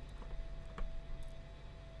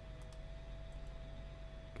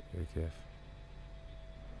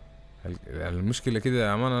المشكلة كده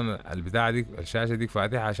يا مان. انا البتاعة ديك الشاشة ديك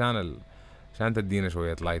فاتحة عشان تدينا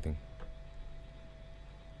شوية لايتنج.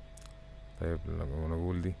 طيب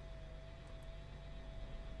نقول دي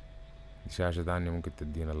شاشة تانية ممكن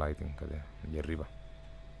تدينا لايتنج كده نجربها.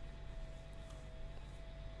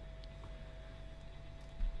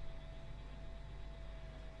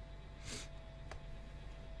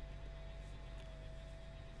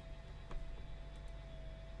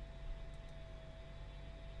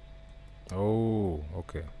 Oh,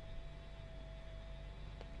 okay.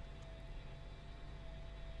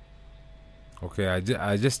 Okay,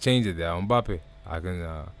 I just changed it there. Mbappe,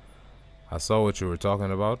 I saw what you were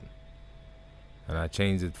talking about, and I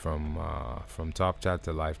changed it from top chat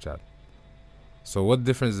to live chat. So what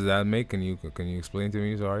difference does that make? Can you explain to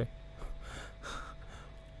me? Sorry,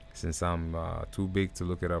 since I'm too big to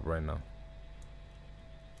look it up right now.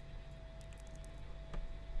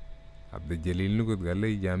 عبد الجليل نقد قال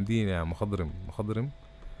لي جامدين يا مخضرم.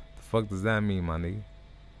 The fuck does that mean my nigga?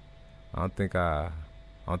 I don't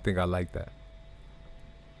think I like that.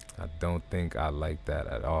 I don't think I like that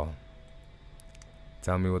at all.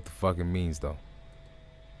 Tell me what the fuck it means though.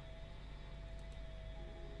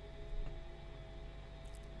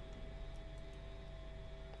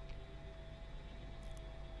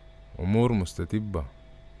 امور مستتبة.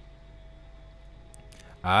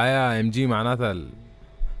 يا ام جي معناتها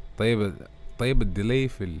طيب الديلي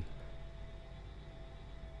في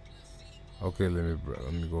اوكي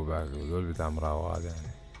let me go back. دول بتاع مراوغات يعني.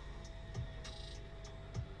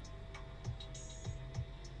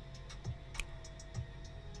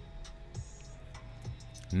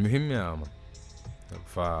 المهم يا مان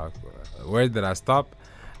ف where did I stop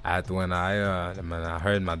at when لما I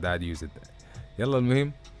heard my dad use it. يلا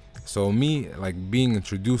المهم so me like being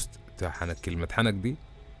introduced to حنك. كلمة حنك دي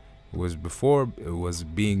was before it was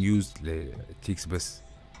being used لتشيكس بس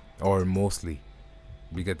or mostly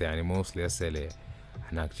بقت يعني mostly هسه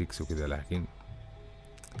لحناك تشيكس وكده.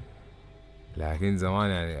 لكن زمان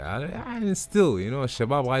يعني still you know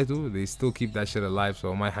الشباب غايته they still keep that shit alive. so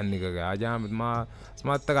ما يحنقك يا جامد ما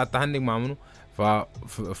تقعد تحنق مع منو.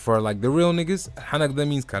 for like the real niggas الحنك ده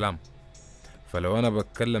means كلام. فلو انا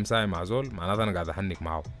بتكلم ساعي مع زول معناته انا قاعد احنك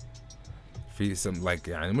معه في some like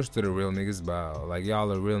يعني مش the real niggas but like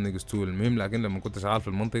y'all are real niggas too. المهم لكن لما كنت شغال في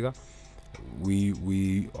المنطقة we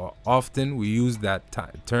often use that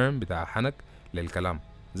term بتاع حنك للكلام.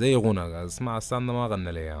 زي غنى اسمع السنة ما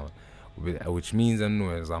غنى لي يا which means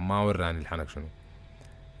انه ما وراني الحنك شنو.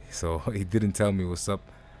 so he didn't tell me what's up.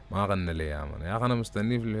 ما غنى لي يا مان. يا اخي انا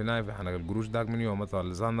مستنيه في هنا في حنك القروش داك من يوم طلع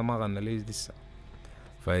اللسان ده ما غنى لي لسه.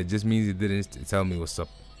 ف it just means he didn't tell me what's up.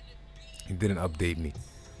 he didn't update me.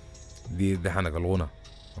 دي حنك الغنى.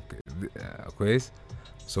 اوكي كويس.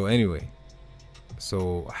 so anyway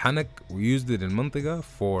so حنك we used it المنطقة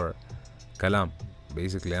for كلام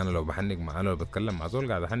basically. انا لو بحنك مع انا لو بتكلم مع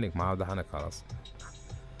زول قاعد احنك معاه ده حنك خلاص.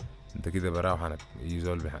 انت كده براو حنك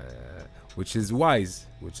يزول which is wise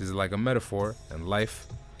which is like a metaphor in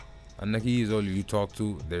life. انك يزول you talk to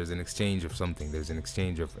there's an exchange of something. there's an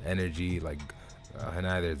exchange of energy like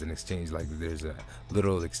هنا there's an exchange like there's a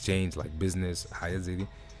literal exchange like business حاجات زي دي.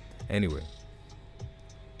 anyway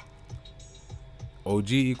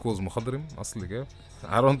OG equals مخضرم اصلي كيف.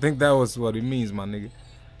 I don't think that was what it means my nigga.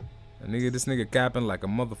 This nigga capping like a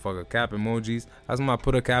motherfucker. Cap emojis. That's why I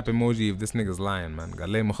put a cap emoji if this nigga's lying, man.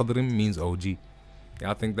 Galay Mukhadrim means OG.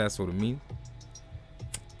 Y'all think that's what it means?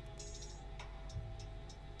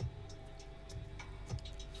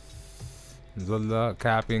 Zolla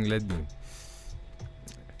capping led me.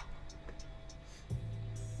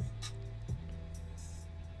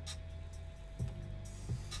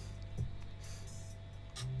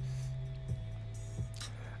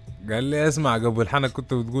 قال لي اسمع قبل حنك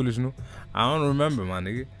كنت بتقول شنو. I don't remember my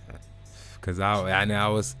nigga cause I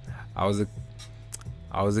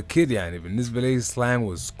was a kid يعني بالنسبة لي slang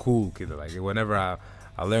was cool كده like whenever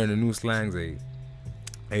I learned a new slang زي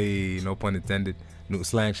hey no pun intended new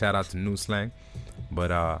slang. shout out to new slang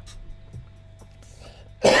but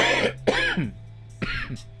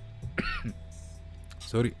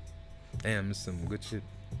sorry damn missed some good shit.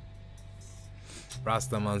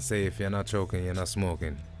 Rasta man say if you're not choking you're not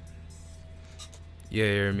smoking. Yeah,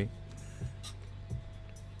 you hear me?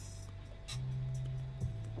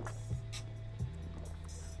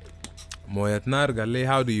 مويتنار قال لي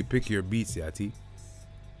how do you pick your beats يا تي.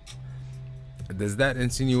 does that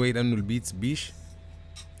insinuate انه البيتس بيش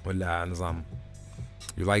ولا نظام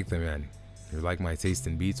you like them يعني you like my taste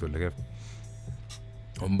in beats ولا كيف.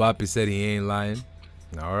 Mbappe said he ain't lying.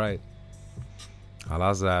 alright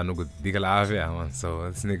خلاص نقول ديك العافية man.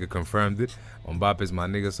 so this nigga confirmed it. Mbappe is my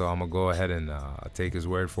nigga so I'm gonna go ahead and take his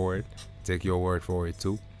word for it. take your word for it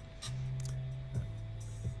too.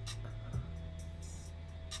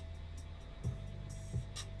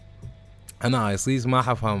 انا عايصيص ما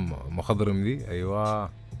حفهم مخضرم دي. ايوه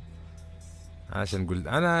عشان قلت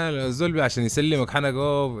انا الزول عشان يسلمك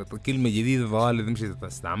حنقه كلمه جديده ضوال تمشي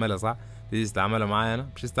تستعملها صح. تيجي تستعملها معايا انا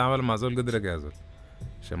مش تستعملها مع زول قدرك يا زول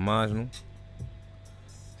عشان ما شنو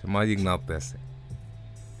عشان ما يجيك ناط هسه.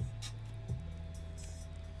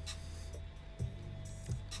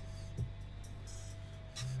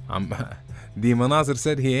 دي مناصر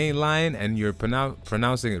said he ain't lying and you're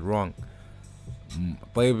pronouncing it wrong.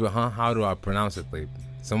 طيب how do I pronounce it طيب.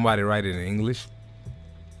 somebody write it in English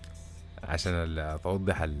عشان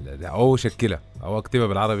توضح او شكلها او اكتبها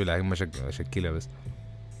بالعربي لكن ما شكلها بس.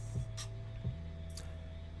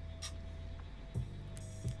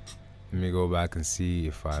 let me go back and see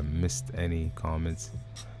if I missed any comments.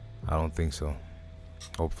 I don't think so.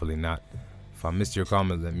 hopefully not. if I missed your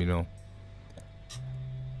comment let me know.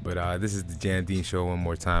 but this is the Jamdean Show one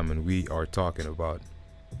more time and we are talking about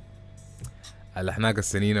حناك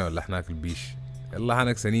السنين ولا حناك البيش. يلا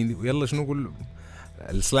حنك سنين ويلا شنو كل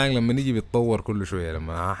السلانج لما نيجي بيتطور كل شويه.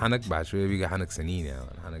 لما حنك بعد شويه بيجي حنك سنين يا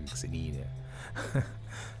حنك سنين يا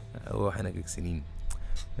هو حنك سنين.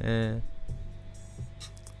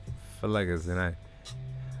 felt like it's tonight.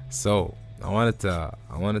 So I wanted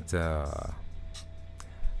to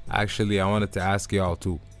actually I wanted to ask y'all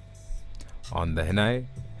too on the هناي.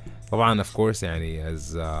 طبعا of course يعني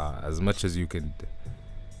as much as you can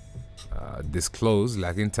disclose,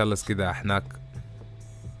 لكن tell us كده أحناك.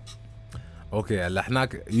 اوكي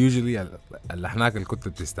الأحناك usually الأحناك اللي كنت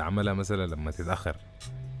بتستعملها مثلا لما تتأخر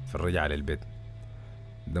في الرجعة للبيت،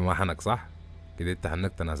 ده ما حنك صح؟ كده انت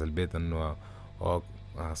حنكت ناس البيت انه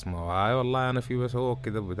اسمع هاي والله انا في بس هو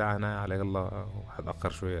كده بتاع هنا عليك الله حتأخر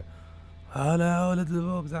شوية، لا ولد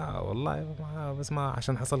الباب بتاع والله بس ما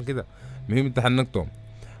عشان حصل كده. المهم انت حنكتهم.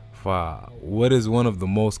 ف what is one of the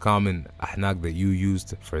most common أحناك that you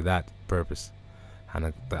used for that purpose؟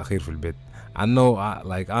 حنك تأخير في البيت. I know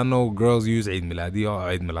girls use عيد ميلادي أو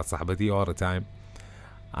عيد ميلاد صاحبتي all the time.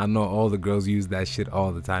 I know all the girls use that shit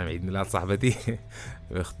all the time. عيد ميلاد صاحبتي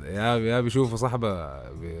يا بيشوفوا صاحبة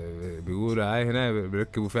بيقولوا هاي هنا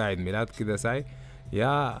بيركبوا فيها عيد ميلاد كده ساي،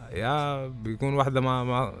 يا بيكون واحدة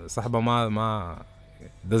ما صاحبة ما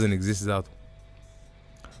doesn't exist ذاته.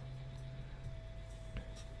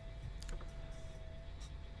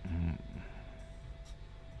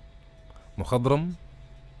 مخضرم.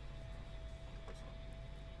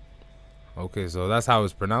 Okay, so that's how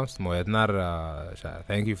it's pronounced. Moyatnar,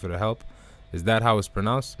 thank you for the help. Is that how it's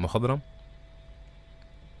pronounced? مخضرم.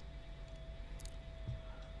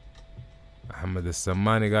 محمد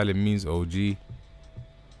السماني قال it means OG.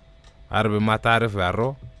 عربي ما تعرف يا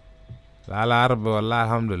عرو؟ لا عربي والله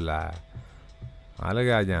الحمد لله.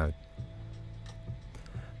 على قاعد جامد.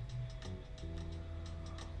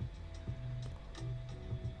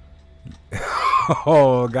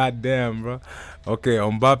 Oh god damn bro. Okay,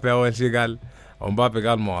 امبابي أول شي قال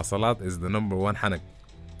مواصلات is the number one حنك.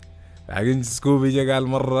 لكن سكوبي جا قال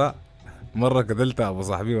مرة كذلت أبو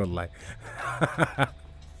صاحبي والله.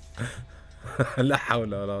 لا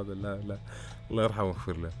حول ولا قوة إلا بالله. الله يرحمه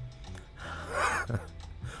ويغفر له.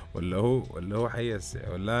 ولا هو حيس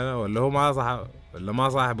ولا هو ما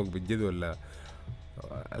صاحبك بالجد ولا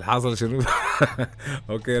الحاصل شنو؟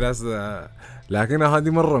 اوكي ناس. لكن هذه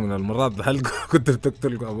مرة من المرات هل كنت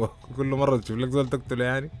بتقتل كل مرة تشوف لك زول تقتله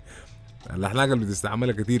يعني؟ الأحلاق اللي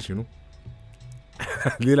بتستعملها كتير شنو؟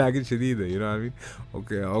 دي لكن شديدة you know what I mean؟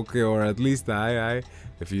 اوكي or at least هاي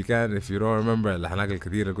if you don't remember الأحلاق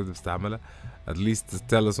الكتير اللي كنت بتستعملها at least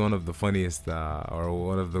tell us one of the funniest or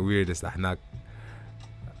one of the weirdest أحلاق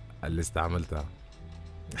اللي استعملتها.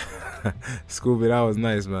 Scooby that was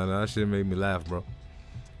nice man, that shit made me laugh bro.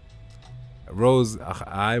 روز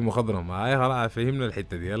هاي مخضرم هاي خلاص فهمنا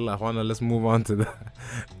الحتة دي. يلا اخوانا let's move on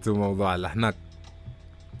to موضوع الأحناك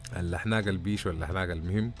البيش والأحناك.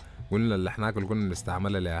 المهم قلنا الأحناك اللي كنا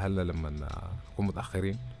نستعملها لأهلنا لما نكون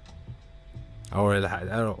متأخرين or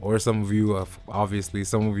some of you obviously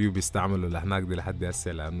some of you بيستعملوا الأحناك دي لحد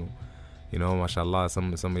هسه لأنه you know ما شاء الله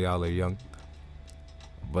some of y'all are young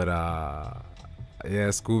but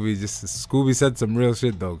yeah Scooby said some real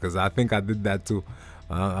shit though because I think I did that too.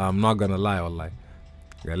 I'm not gonna lie والله.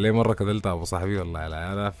 قال لي مرة كذلت أبو صاحبي والله.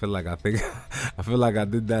 لا أنا I feel like I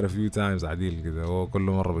did that a few times عديل كده. هو كل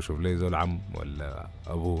مرة بشوف لي زول عم ولا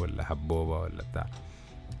أبوه ولا حبوبة ولا بتاع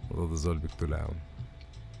ضد الزول بيقتلها.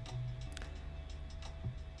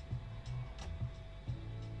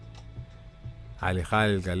 علي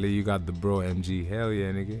خالد قال لي you got the bro MG hell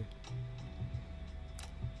yeah nigga.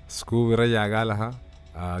 سكوبي رجع قالها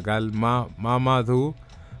قال ما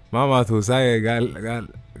مات هو ساي قال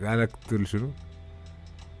اقتل شنو؟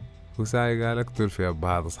 هو ساي قال اقتل في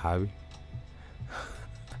ابا هذا اصحابي.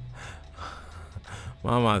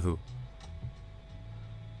 ما مات هو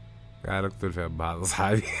قال اقتل في ابا هذا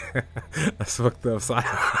اصحابي. اسفكتها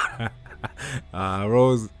بصح.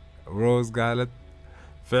 روز قالت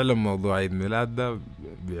فعلا موضوع عيد ميلاد ده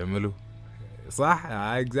بيعملوا صح.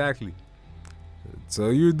 exactly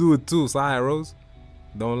so you do it too صح يا روز.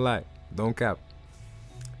 don't lie don't cap.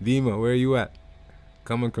 Dima, where are you at?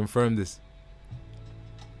 Come and confirm this.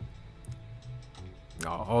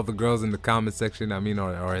 All the girls in the comment section I mean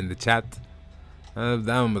or in the chat. أنا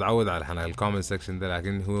دائما متعود على حنا comment section ده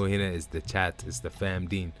لكن هو هنا is the chat is the fam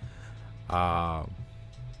Dean.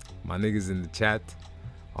 My niggas in the chat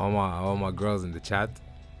all my girls in the chat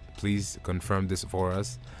please confirm this for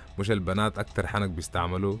us. مش البنات أكتر حنك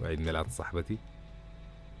بيستعملوا عيد ميلاد صاحبتي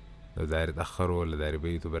لو داير يتأخروا ولا داير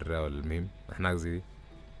يبيتوا برا ولا المهم احنا زي دي.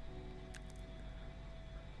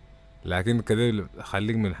 لكن كده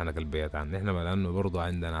خليك من حنك البيت عندي احنا لانه برضو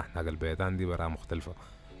عندنا حنك البيت عندي برا مختلفة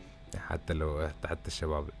حتى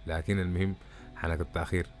الشباب. لكن المهم حنك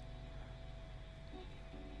التأخير.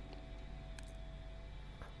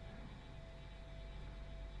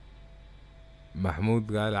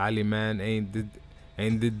 محمود قال علي man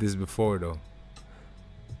ain't did this before though.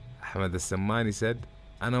 أحمد السماني said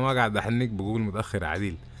أنا ما قاعد أحنك بقول متأخر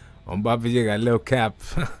عديل. ومبابي جي قال له كاب.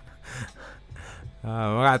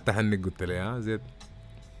 ما قاعد تحنك قلت له زيد.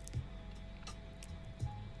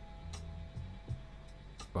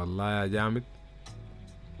 والله يا جامد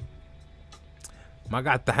ما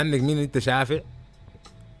قاعد تحنك. مين انت شافع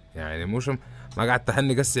يعني؟ مش ما قاعد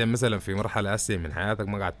تحنك هسه مثلا في مرحلة هسه من حياتك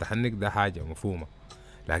ما قاعد تحنك، ده حاجة مفهومة.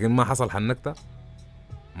 لكن ما حصل حنكتها،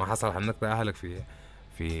 ما حصل حنكتها أهلك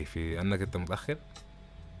في أنك أنت متأخر.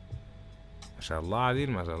 ما شاء الله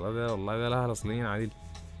عديل، ما شاء الله. ده والله ده الأهل أصليين عديل.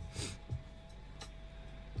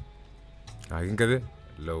 لكن كده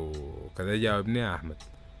لو كده جاوبني يا أحمد.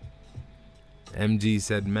 MG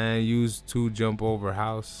said man used to jump over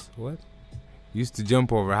house. What? Used to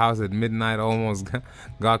jump over house at midnight, almost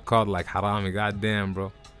got caught like harami. God damn,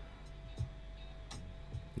 bro.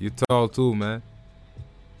 You tall too, man.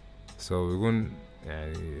 So we're going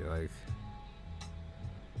يعني like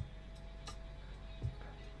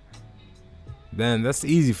then that's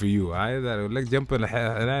easy for you. I would like jumping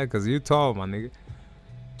هناك cause you tall my nigga.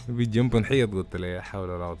 You be jumping حيط. قلت لي لا حول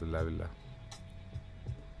ولا قوة إلا بالله.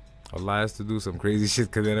 والله I used to do some crazy shit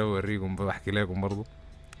كده. أنا بوريكم بحكي لكم برضو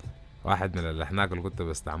واحد من الأحناك اللي كنت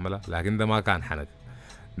بستعملها، لكن ده ما كان حنك.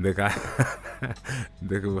 ده كان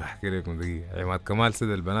ده بحكي لكم دقيقة. عماد كمال سيد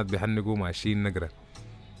البنات بيحنقوا ماشيين نقرة.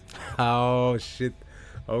 Oh shit.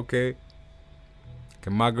 Okay.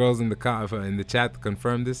 Can my girls in the chat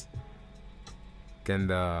confirm this? Can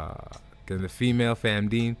the female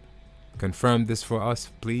Jamdean confirm this for us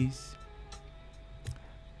please?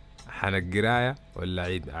 حنك قراية ولا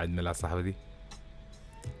عيد ميلاد صاحبتي؟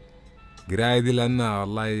 قراية دي لأنها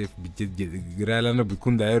والله بجد قراية لأنه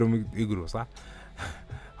بيكون دايرهم يقروا صح؟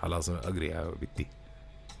 خلاص أقري يا بنتي.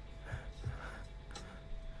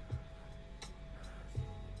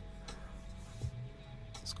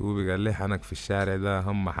 سكوبي قال لي حنك في الشارع ده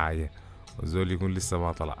أهم حاجة، والزول يكون لسه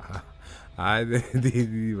ما طلع. عادي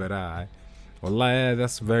دي براءة. والله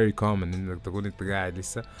that's very common انك تكون انت قاعد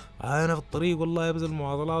لسه انا في الطريق والله بذل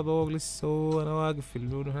المواصلات لسه وانا واقف في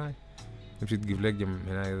اللون هاي. تمشي تجيب لك جنب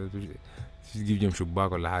هنا، تجيب جنب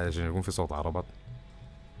شباك ولا حاجة عشان يكون في صوت عربات.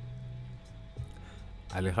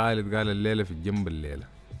 علي خالد قال الليلة في الجنب الليلة.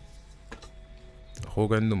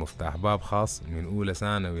 اخوك عنده مفتاح باب خاص من اولى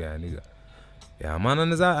ثانوي يعني. يا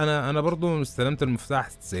مان انا برضو استلمت المفتاح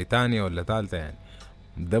زي تانية ولا تالتة يعني.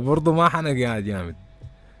 ده برضو ما حنق يا جامد.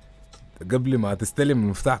 قبل ما تستلم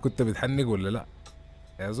المفتاح كنت بتحنق ولا لا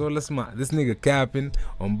يا زول؟ اسمع this nigga capping.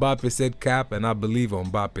 Mbappe said cap and I believe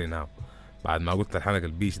Mbappe now. بعد ما قلت الحنق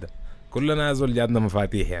البيش ده كلنا يا زول جادنا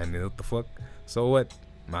مفاتيح يعني. what the fuck so what؟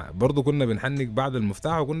 برضو كنا بنحنق بعد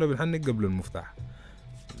المفتاح وكنا بنحنق قبل المفتاح.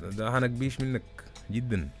 ده حنق بيش منك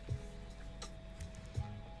جدا.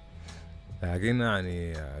 لكن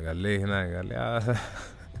يعني قال لي هنا قال لي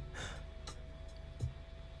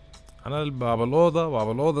انا باب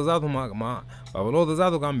الاوضه ذاته ما باب الاوضه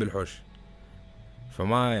ذاته كان بالحوش،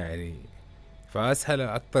 فما يعني فاسهل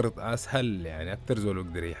اسهل يعني اكتر زول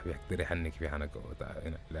يقدر يحنك في حنك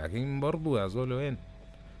هنا. لكن برضو يا زول وين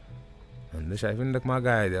انت شايفين انك ما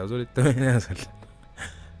قاعد يا زول؟ انت وين يا زول؟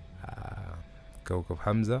 كوكب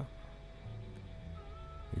حمزة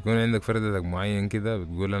يكون عندك فردتك معين كده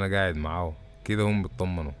بتقول انا قاعد معاه كده هم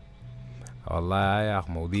بيطمنوا. والله يا اخ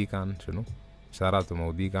مودي كان شنو شارعته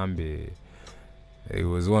مودي كان it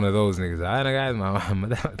was one of those niggas. أنا قاعد مع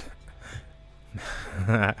محمد أحمد.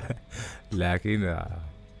 لكن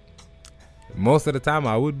most of the time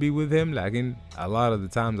I would be with him. لكن a lot of the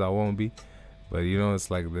times I won't be. But you know it's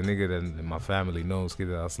like the nigga that my family knows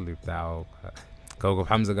كده أصلي بتاعه. كوكب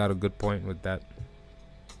حمزة got a good point with that.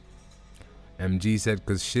 MG said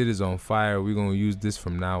cause shit is on fire we gonna use this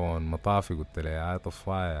from now on. مطافي قلت له يا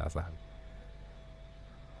طفاية يا صاحبي.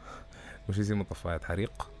 مش اسمه طفاية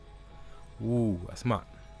حريق. اسمع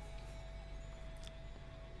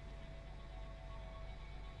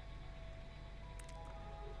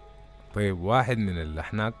طيب واحد من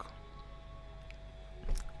الأحناك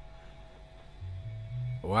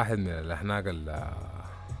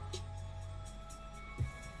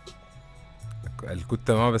اللي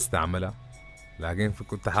كنت ما بستعملها لكن في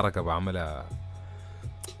كنت حركة بعملها.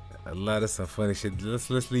 الله لسه funny shit.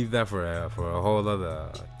 Let's leave that for a whole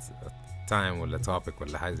other time ولا topic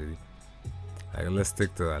ولا حاجة دي. like let's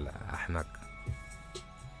stick to الأحناك.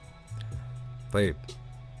 طيب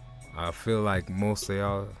I feel like most of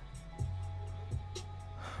y'all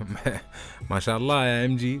ما شاء الله يا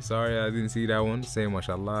MG. sorry I didn't see that one. say ما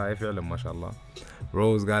شاء الله. اي فعلا ما شاء الله.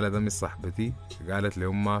 روز قالت أمي صاحبتي قالت لي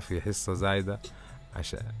أمها في حصة زايدة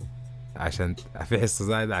عشان في حصة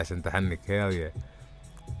زايدة عشان تحنك. hell yeah.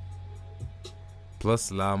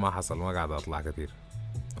 بلس لا ما حصل، ما قاعد اطلع كتير.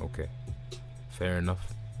 اوكي fair enough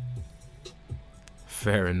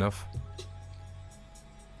fair enough.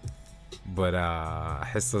 but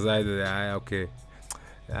حصة زايدة دي اوكي.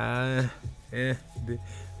 ايه دي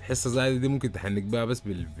حصة زايدة دي ممكن تحنك بها بس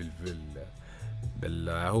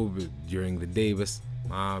هو during the day بس،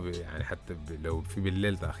 ما يعني حتى لو في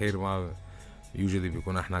بالليل تأخير ما usually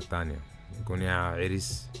بيكون أحناك تانية، بيكون يا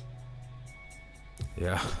عريس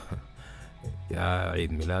يا يا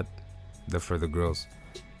عيد ميلاد. ده for the girls.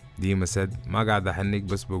 دي مسد ما قاعد أحنك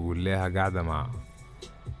بس بقول لها قاعدة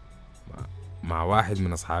مع واحد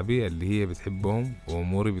من أصحابي اللي هي بتحبهم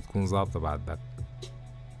وأموري بتكون ظابطة بعد ذاك.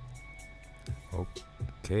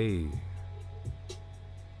 اوكي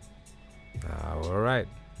alright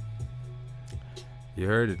you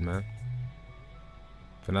heard it man.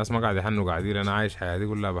 في ناس ما قاعد يحنوا قاعدين، انا عايش حياتي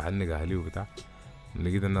كلها بحنق اهلي وبتاع،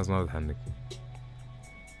 لقيت الناس ما بتحنق.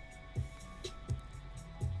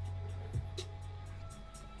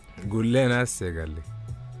 قول لي ناس قال لي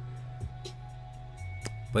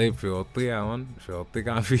طيب في اوضتي هون، في اوضتي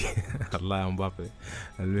كان في الله يا مبابي.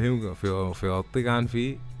 المهم في اوضتي كان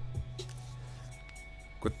في،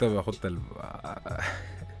 كنت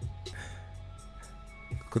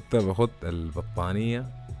باخد البطانية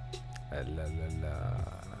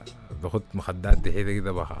باخد مخدات تحيدة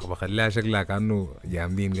كده بخليها شكلها كأنه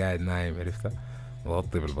جامدين قاعد نايم، عرفتها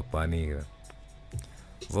بغطي بالبطانية كده.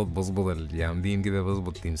 بظبط الجامدين كده،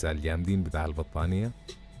 بظبط تمثال الجامدين بتاع البطانية،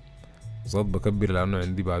 بكبر لأنه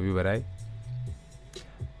عندي بابي براي.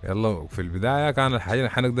 يلا في البداية كان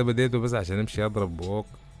الحنك ده بديته بس عشان امشي اضرب بوك،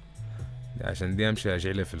 عشان دي امشي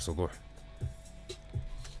اشعله في السطوح،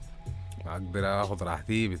 ما اقدر اخذ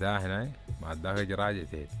راحتي بتاع هنا مع الداخل راجع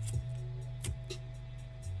تاني.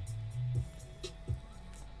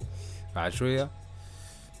 بعد شوية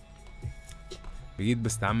بقيت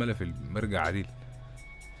بستعملها في المرقع عديل.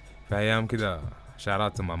 في ايام كده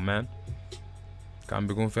شعرات مامان كان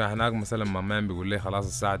بيكون فيها هناك مثلا مامان بيقول لي خلاص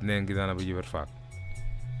الساعة 2 كده انا بيجي برفعك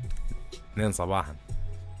 2 صباحا،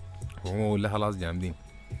 وهو يقول لي خلاص جامدين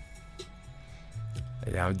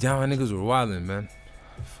يعني الجامعة نقز وواضن مان.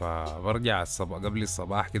 فبرجع قبل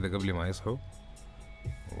الصباح كده قبل ما يصحوا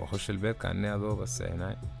واخش البيت كأني ادو بس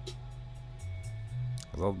هنا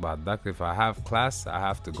بالضبط. بعد ذاك if I have class I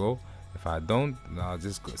have to go, if I don't I'll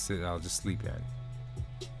just sleep يعني.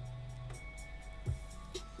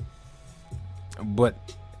 but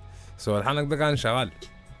so الحنك ده كان شغال،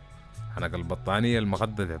 حنك البطانية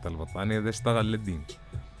المخدة تحت البطانية ده اشتغل للدين،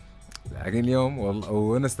 لكن اليوم والله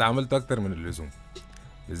وانا استعملته اكتر من اللزوم،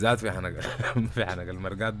 بالذات في حنك في حنك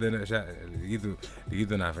المرقات ده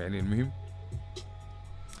لقيته نافعني. المهم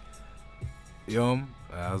يوم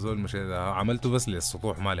أزول مشي عملته بس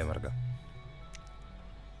للسطوح مالي مرقة،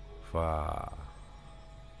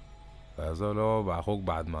 فأزول بأخوك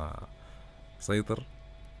بعد ما سيطر،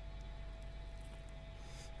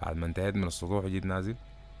 بعد ما انتهيت من السطوح وجيت نازل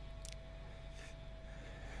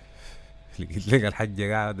لقيت لك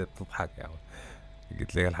الحجة قاعدة بتضحك يعني.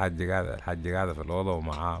 لقيت لك الحجة قاعدة في الأوضة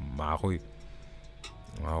مع أخوي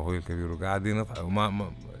الكبير وقاعدين نضحك،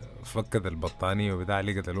 وما فكت البطانية وبتاع،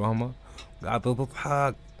 لقت الوهمة قاعدة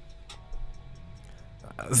تضحك.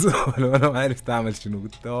 وانا ما عرفت اعمل شنو،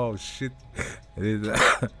 قلت اوه شيت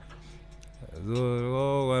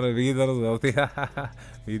وانا بقيت ارضى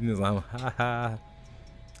بقيت نظام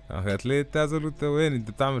قالت لي انت زول انت وين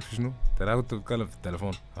انت بتعمل في شنو؟ ترى كنت بتكلم في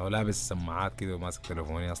التليفون او لابس سماعات كده وماسك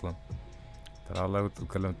تليفوني اصلا. ترى والله كنت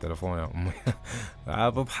بتكلم في التليفون يا امي.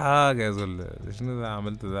 قاعد اضحك يا زول شنو ده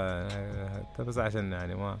عملت ده انت بس عشان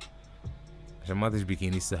يعني عشان ما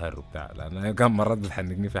تشبكيني السهر وبتاع، لان كان مرات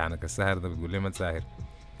بتحنقني في حنك السهر ده، بتقول لي ما تساهر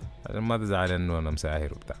عشان ما تزعل انه انا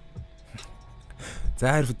مساهر وبتاع.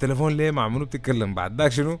 ساهر في التليفون ليه؟ مع منو بتتكلم؟ بعد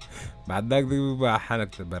ذاك شنو؟ بعد ذاك دي بقى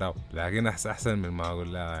حنك براو، لكن احسن من ما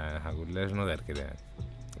اقول لها يعني هقول لها شنو غير كده يعني.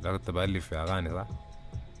 لا كنت بألف في اغاني صح؟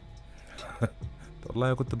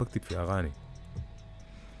 والله كنت بكتب في اغاني.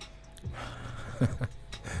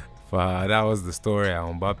 that was the story يا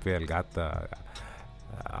مبابي اللي قعدت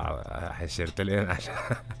حشرت لين عشان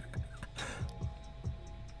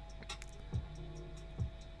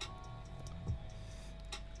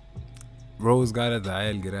روز قالت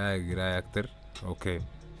عيل قراية أكتر. اوكي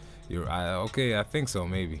اوكي I think so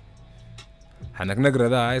maybe. حنك نقرا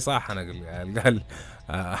ده هاي صح، حنك قال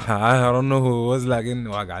I don't know who was لكن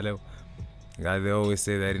واقع عليه قاعد always say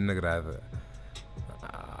دايرين نقرا هذا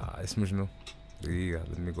اسمه شنو؟ دقيقة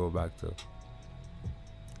let me go back to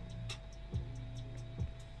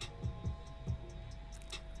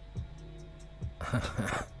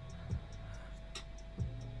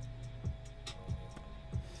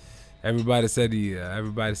everybody said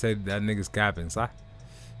that nigga's capping, صح؟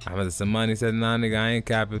 أحمد السماني said nah nigga I ain't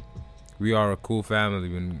capping. We are a cool family.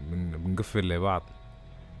 بنقفل لبعض.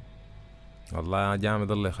 والله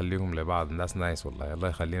جامد الله يخليكم لبعض. That's nice والله. الله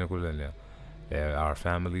يخلينا كلنا our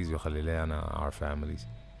families ويخلي لنا our families.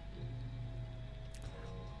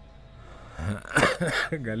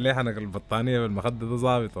 قال لي حنك البطانية بالمخدة ده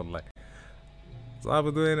ظابط والله.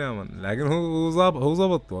 ظابط وين يا من؟ لكن هو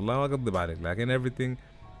ظبط والله ما أكذب عليك. لكن everything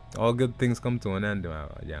all good things come to an end يا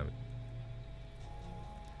جامد.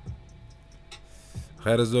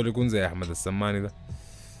 خير الزول يكون زي أحمد السماني ده،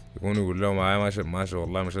 يكون يقول لهم ماشي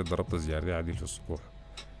والله مشيت ضربت الزيارة عديل في السطوح.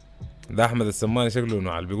 ده أحمد السماني شكله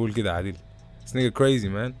نوع بيقول كده عديل. This nigga crazy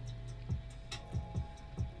man.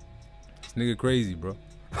 This nigga crazy bro.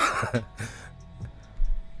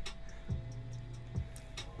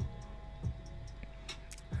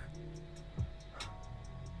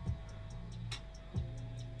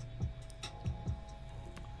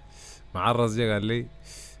 معرض جا قال لي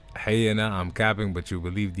حينا I'm capping but you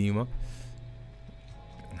believe Dima.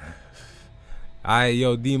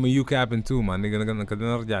 yo Dima you capping too man nigga. كده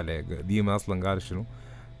نرجع لديما اصلا قال شنو؟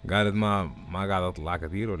 قالت ما قاعد اطلع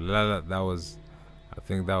كثير ولا لا that was I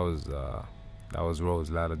think that was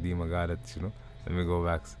Rose. لا ديما قالت شنو؟ let me go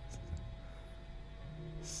back.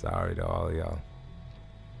 Sorry to all y'all.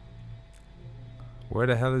 Where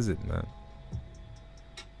the hell is it man?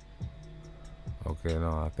 Okay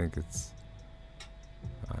no I think it's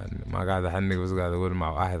ما قاعد احنك بس قاعد اقول مع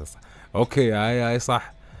واحد صح. اوكي اي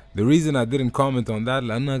صح. The reason I didn't comment on that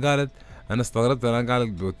لانها قالت انا استغربت انا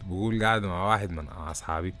قالت بقول قاعد مع واحد من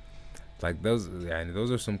اصحابي like those يعني those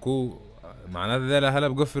are some cool معناته ده هلا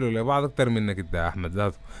بقفلوا لبعض اكتر منك انت يا احمد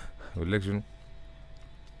ذاته. اقول لك شنو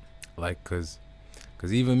like cause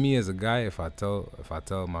even me as a guy if I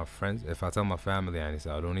tell my friends if I tell my family يعني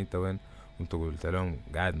سألوني انت وين وانت قلت لهم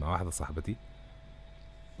قاعد مع واحدة صاحبتي.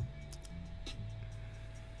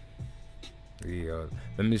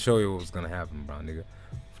 Let me show you what's gonna happen bro nigga.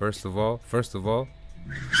 First of all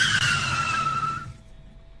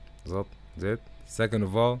زيت. Second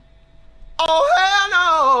of all Oh hell no.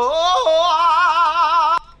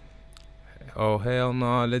 Oh hell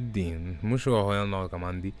no للدين مش oh hell no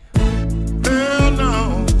كمان دي. Hell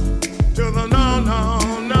no to the no no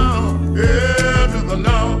no. Yeah to the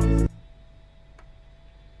no.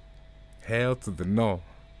 Hell to the no.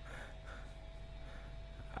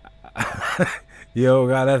 Yo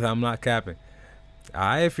قالت I'm not capping.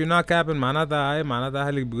 if you're not capping معناتها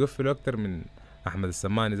أهلك بيقفلوا أكتر من أحمد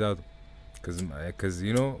السماني ذاته. Cause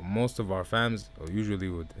you know most of our fans usually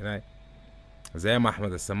would right زي ما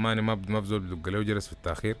أحمد السماني ما بزول بدق له جرس في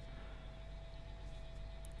التأخير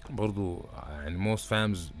برضو يعني most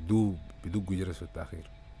fans بيدقوا جرس في التأخير.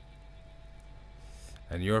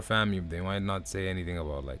 And your family they might not say anything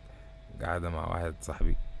about like قاعدة مع واحد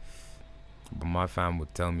صاحبي but my fam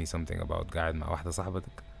would tell me something about قاعد مع واحدة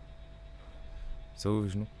صاحبتك. سوي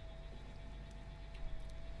شنو؟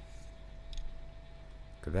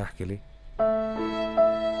 كده احكي ليه؟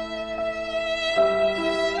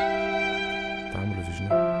 تعملوا في شنو؟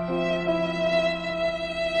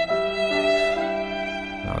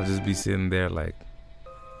 I'll just be sitting there like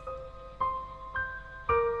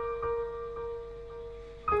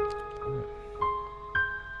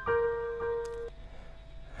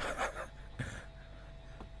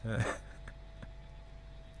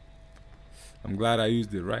I'm glad I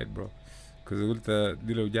used it right bro cause قلت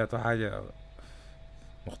دي لو جاته حاجة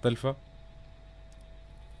مختلفة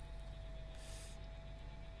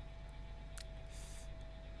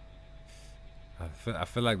I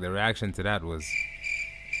feel like the reaction to that was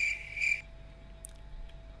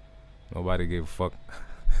nobody gave a fuck.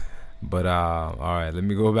 But alright let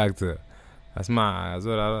me go back to اسمع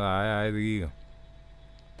زول هاي دقيقة.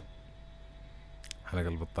 حنك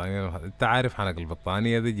البطانية انت عارف حنك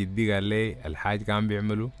البطانية ده جدي قال لي الحاج كان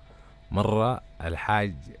بيعمله مرة.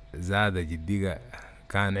 الحاج زاد جدي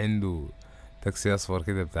كان عنده تاكسي اصفر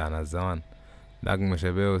كده بتاعنا زمان داك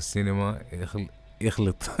مشى بيه السينما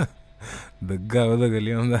يخلط دقاه ودق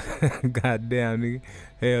اليوم ده قاعد ده يعني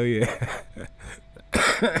هي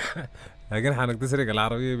لكن حنك تسرق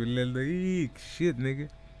العربية بالليل دقيق شيت نيجي.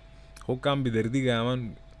 هو كان بدردقة يا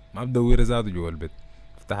مان ما بدوير زاده جوا البيت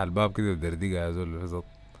فتح الباب كده بدردقة يا زول فزط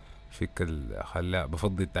فيك خلاه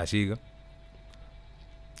بفضي التعشيقة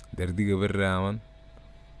دردقة برا يا مان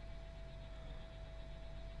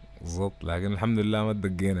بالضبط. لكن الحمد لله ما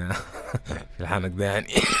تدقينا في الحنك ده يعني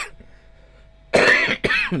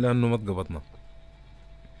لأنه ما تقبطنا.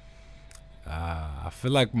 I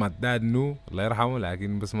feel like my dad knew الله يرحمه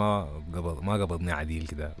لكن بس ما قبضني عديل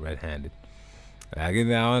كده right handed. لكن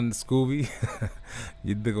يا مان سكوبي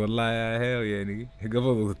جدك والله يا هيو يعني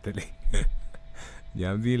قبض قلت لي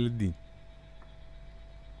جامدين للدين.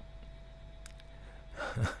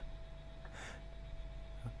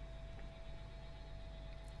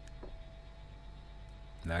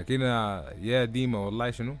 لكن يا ديما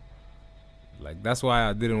والله شنو like that's why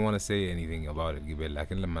I didn't want to say anything about it قبل.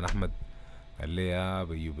 لكن لما أحمد قال لي يا but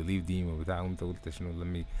you believe ديما وبتاع قمت قلت شنو let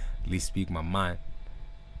me at least speak my mind.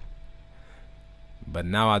 But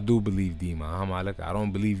now I do believe ديما. ها مالك I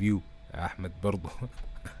don't believe you يا أحمد برضو.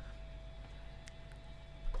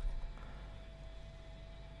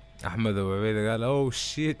 أحمد أبو عبيدة قال oh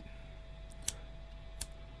shit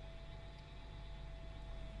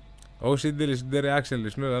oh shit ده رياكشن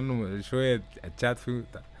لشنو لأنه شوية الشات فيه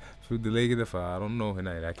ديلي كده ف I don't know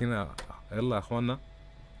هنا. لكن يلا يا أخوانا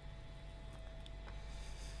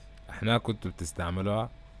احنا كنتوا بتستعملوها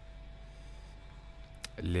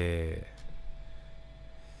ل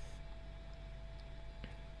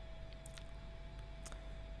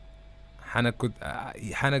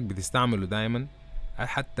حنك بتستعمله دايما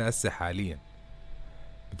حتى هسه حاليا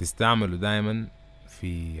بتستعمله دايما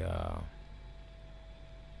في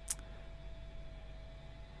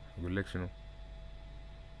اقول لك شنو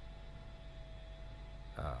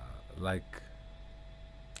like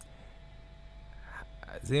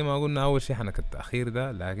زي ما قلنا اول شيء حنك التأخير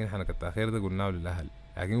ده. لكن حنك التأخير ده قلناه للأهل.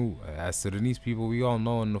 لكن as Sudanese people we all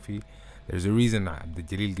know انه في there's a reason عبد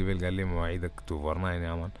الجليل قبل قال لي مواعيدك 249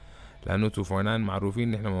 يا مان. لأنه 249 معروفين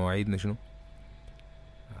ان احنا مواعيدنا شنو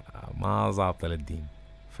ما ظابطة للدين.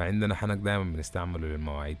 فعندنا حنك دايما بنستعمله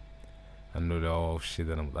للمواعيد انه لو الشي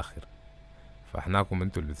ده انا متأخر. فاحناكم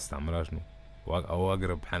انتوا اللي بتستعملوها شنو او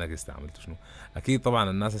اقرب حنك استعملته شنو. اكيد طبعا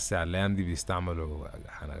الناس الساعة الايام دي بيستعملوا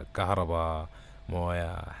حنك كهرباء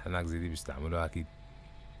موية حناك زي دي بيستعملوها اكيد.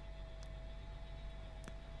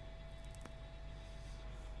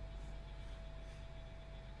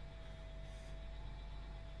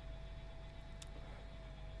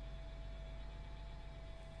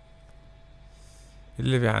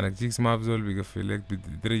 اللي في حنك جيكس ما بزول بيقفل لك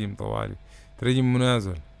بترجم طوالي ترجم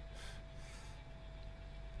منازل.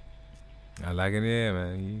 لكن ايه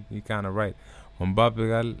man he kinda right.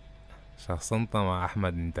 ومبابي قال شخصنت مع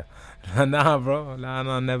احمد انت. لا bro لا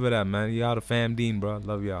انا never that man you are a fam dean bro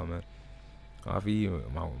love y'all man. ما في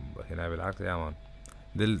هنا بالعكس يا man.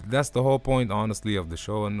 That's the whole point honestly of the show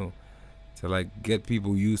انه to like get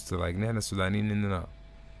people used to like نحن السودانيين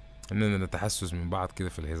اننا نتحسس من بعض كده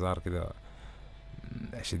في الهزار كده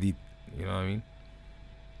شديد you know what I mean.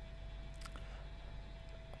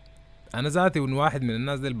 انا ذاتي من واحد من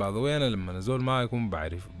الناس دي البعضوية انا لما نزول ما يكون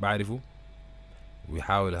بعرفه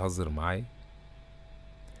ويحاول يهزر معي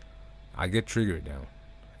I get triggered يعني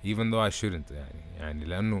even though I shouldn't يعني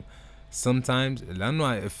لأنه sometimes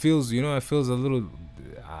لأنه it feels you know it feels a little.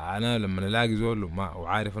 أنا لما نلاقي زول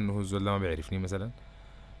وعارف إنه هو الزول ده ما بيعرفني مثلا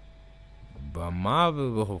ما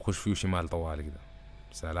بخش فيه شمال طوالي كده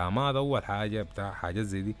سلامات أول حاجة بتاع حاجات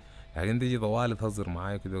زي دي. لكن تيجي طوالي تهزر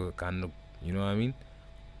معاي كده كأنه you know what I mean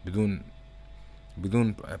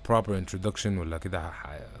بدون proper introduction ولا كده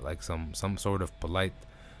like some sort of polite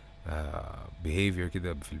behavior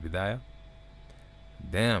كده في البداية.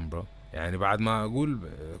 damn bro يعني بعد ما أقول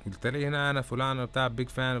قلت لي هنا أنا فلان بتاع big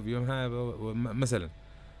fan of you مثلا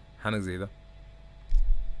حنك زي ده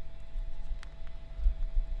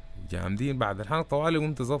جامدين بعد الحنك طوالي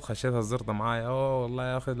قمت زبط خشيت هزرت معايا والله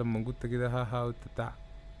يا أخي لما قلت كده ها وتتاع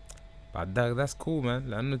بعد ده that's cool man.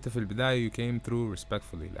 لأنه أنت في البداية you came through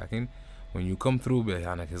respectfully. لكن when you come through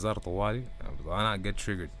يعني هزار طوالي أنا get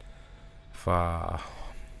triggered.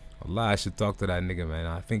 والله I should talk to that nigga man.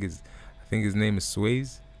 I think his name is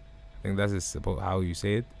Swayze. I think that's how you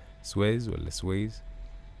say it. Swayze or Swayze.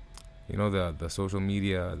 You know the social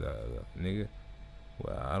media the nigga.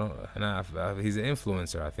 Well, I don't. He's an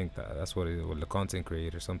influencer. I think that's what it is. Or the content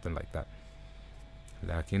creator, something like that.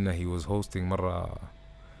 لكن he was hosting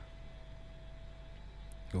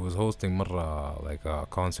مرة like a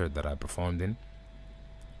concert that I performed in.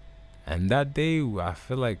 And that day I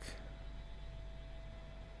feel like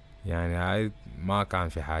يعني ما كان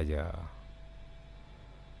في حاجة.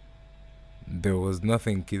 There was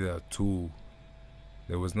nothing كده too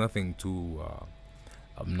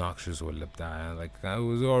obnoxious ولا بتاع like it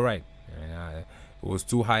was alright يعني it was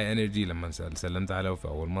too high energy لما سلمت عليه في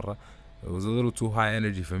أول مرة. It was a little too high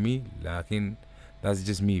energy for me. لكن that's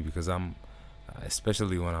just me because I'm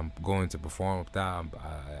especially when I'm going to perform بتاع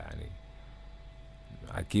يعني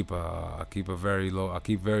I keep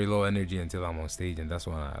very low energy until I'm on stage and that's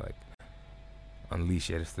when I like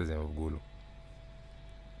unleash عرفت زي ما بقولوا.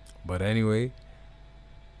 But anyway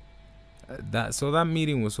that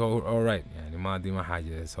meeting was alright يعني ما دي ما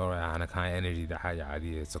حاجة it's alright عنك high energy ده حاجة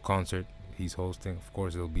عادية it's a concert he's hosting of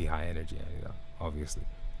course it'll be high energy يعني obviously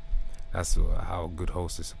that's how a good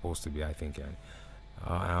host is supposed to be I think يعني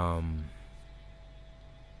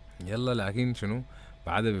يلا لكن شنو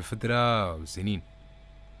بعدها بفترة سنين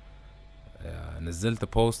نزلت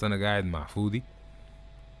بوست انا قاعد مع فودي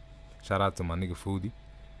shout out to my nigga فودي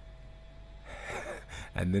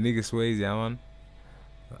and the nigga sways يا مان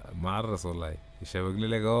معرس والله يشوقني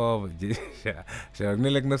لك شوقني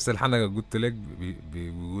لك نفس الحنكة قلت لك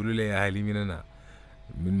بيقولوا لي يا اهلي من انا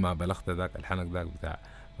من ما بلغت ذاك الحنك ذاك بتاع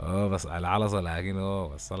بس على علصة لكن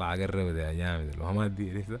بس طلع قربت يا جامد الوهمات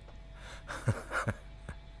دي عرفتها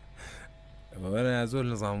وانا يا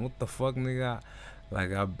زول نظام what the fuck nigga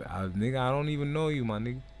like nigga I don't even know you my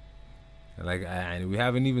nigga like يعني we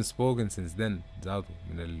haven't even spoken since then ذاته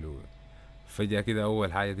من فجأة كده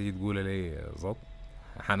أول حاجة تيجي تقول لي زط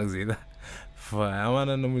حنك زي ده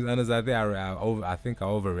فأنا أنا ذاتي I think I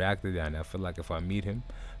overreacted يعني I feel like if I meet him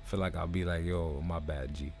I feel like I'll be like yo my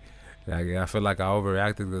bad G like I feel like I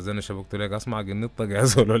overreacted because أنا شبكت لك أسمع قنيطك يا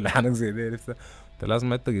زول ولا حنك زي ده عرفت أنت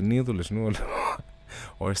لازم أنت قنيط ولا شنو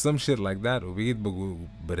or some shit like that وبقيت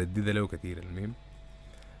برددها له كتير المهم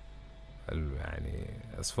يعني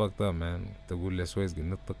as fucked up man تقول لي سويس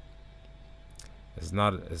قنيطك it's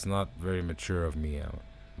not very mature of me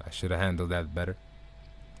I should have handled that better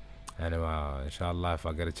and inshallah if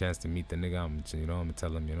I get a chance to meet the nigga I'm gonna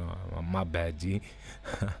tell him I'm my bad G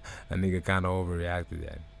a nigga kinda overreacted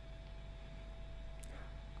يعني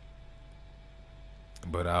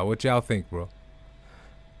but what y'all think bro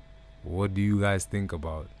what do you guys think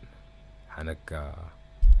about حنك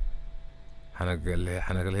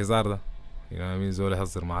الهزار ده you know what I mean زول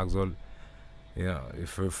يهزر معاك زول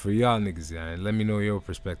for y'all niggas يعني let me know your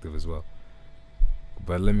perspective as well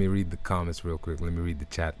but let me read the comments real quick let me read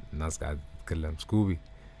the chat الناس قاعد تتكلم سكوبي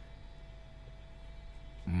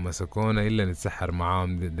مسكونا إلا نتسحر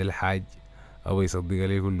معاهم ده الحاج أبو يصدق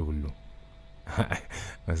عليه كله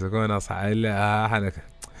مسكونا أصحى إلا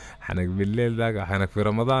حنك بالليل ذاك حنك في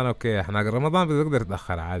رمضان أوكي حنك رمضان بتقدر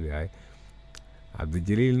تأخر عادي هاي عبد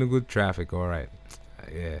الجليل نقول traffic alright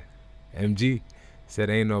yeah MG said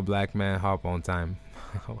ain't no black man hop on time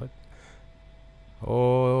what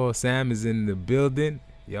oh Sam is in the building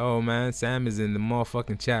yo man Sam is in the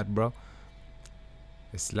motherfucking chat bro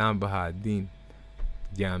Islam Bahadeen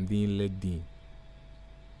Jamdean Ledeen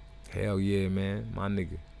hell yeah man my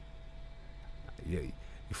nigga yeah,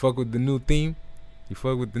 you fuck with the new theme you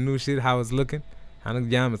fuck with the new shit how it's looking حنك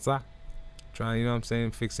جامد صح trying you know what I'm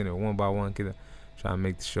saying fixing it one by one كده trying to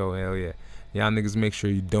make the show hell yeah y'all niggas make sure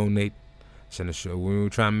you donate show when we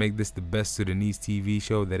try and make this the best Sudanese TV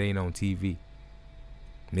show that ain't on TV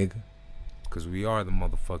nigga cause we are the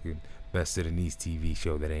motherfucking best Sudanese TV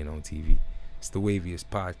show that ain't on TV it's the waviest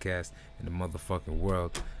podcast in the motherfucking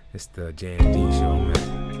world it's the Jamdean Show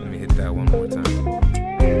man let me hit that one more time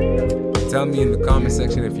tell me in the comment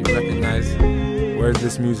section if you recognize where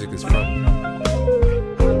this music is from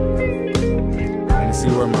let me see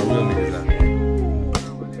where my real niggas are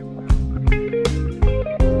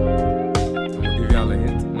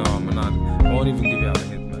I won't even give y'all a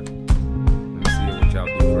hint, man. Let me see what y'all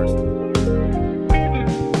do first.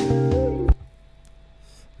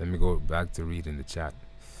 Let me go back to reading the chat.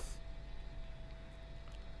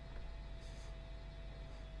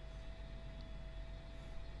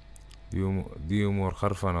 دي أمور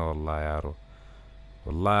خرفنة والله يا رو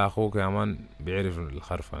والله أخوك يا مان بيعرف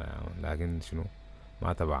الخرفنة يا مان لكن شنو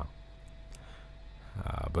ما تبعه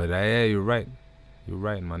but yeah you're right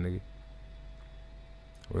my nigga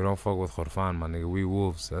we don't fuck with خرفان my nigga we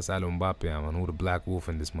wolves أسأل مبابي يا مان who the black wolf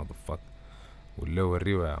in this motherfucker واللي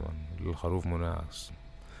وريه يا مان الخروف مناقص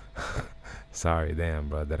sorry damn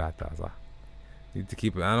bro درعتها صح need to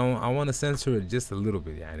keep it I want to censor it just a little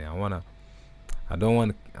bit يعني I don't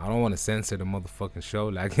want to censor the motherfucking show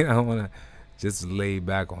like I want to just lay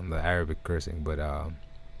back on the Arabic cursing but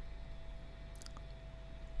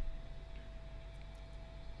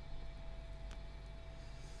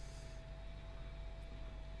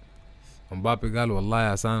مبابي قال والله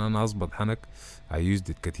يا سان انا اصبط حنك I used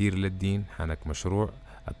it كتير للدين حنك مشروع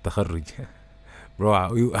التخرج bro I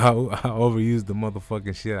overused the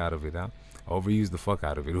motherfucking shit out of it huh I overused the fuck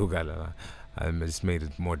out of it هو قال I just made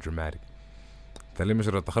it more dramatic تالي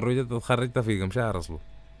مشروع التخرج انت تخرجت في كم شهر اصله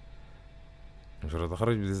مشروع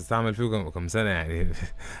التخرج بتستعمل فيه كم سنة يعني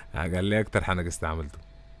قال لي اكتر حنك استعملته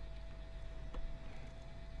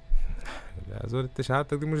يا زول انت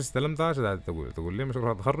شهادتك دي مش استلمتها عشان تقول لي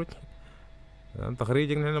مشروع التخرج انت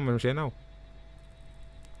خريجك نحن لما مشيناه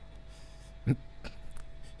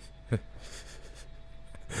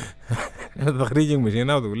تخريجك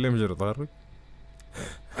مشينا وتقول لي مشروع تخرج.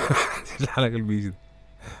 الحلقة البيجي ده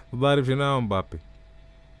ضارب شنو مبابي.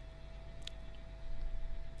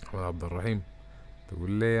 أحمد عبد الرحيم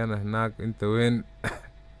تقول لي أنا هناك أنت وين؟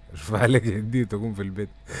 ارفع لك يدي وتقوم في البيت.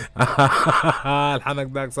 الحنك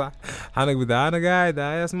داك صح. الحنك بتاع أنا قاعد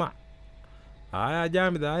هاي أسمع هاي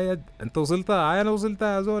جامد هاي أنت وصلتها هاي أنا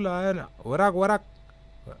وصلتها يا زول هاي أنا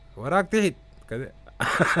وراك تحت كده.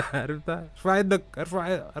 عرفتها. ارفع يدك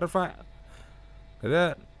ارفع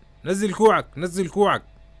كده. نزل كوعك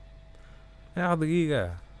يا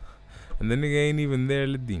دقيقة. and then they ain't even there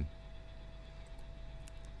للدين.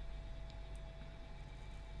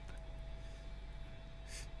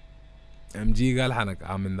 MG قال حنك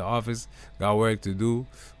I'm in the office got work to do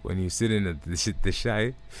when you sitting at the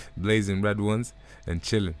shy blazing red ones and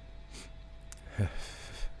chilling.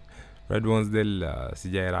 red ones ديل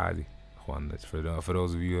سجاير عادي اخواننا for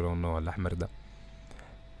those of you who don't know. الأحمر ده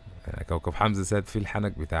كوكب حمزة ساد في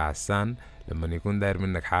الحنك بتاع السان لما يكون داير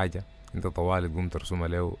منك حاجة انت طوالي تقوم ترسمها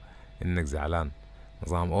له انك زعلان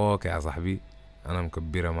نظام اوكي يا صاحبي انا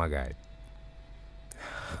مكبرة ما قاعد.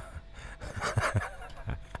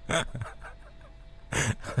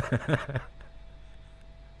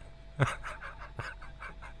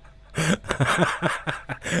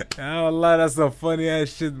 يا والله that's so funny as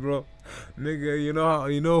shit bro. nigga you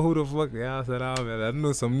know who the fuck. يا سلام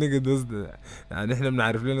لانه some nigga does يعني احنا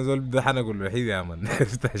بنعرف لنا زول ده حنك الوحيد يا من.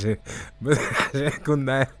 عرفت عشان بس عشان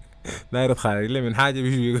يكون داير تخارج لي من حاجة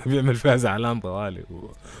بيجي بيعمل فيها زعلان طوالي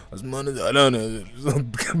اسمعني زعلان يا زول.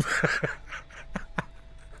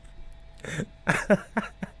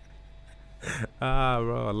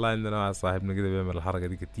 برو والله عندنا واحد صاحبنا كده بيعمل الحركة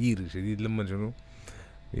دي كتير شديد لما شنو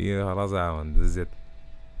هي خلاص يا مان دزت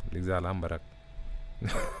اللي زعلان براك.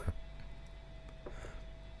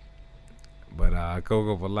 برا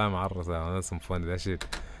كوكب والله معرس انا سمفوني ده شيء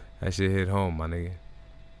هير هوم ماني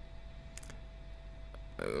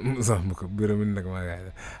نظام مكبرة منك ما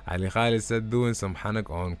قاعدة. علي خالد said doing some حنك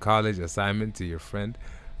on college assignment to your friend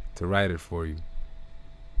to write it for you.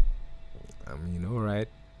 I mean alright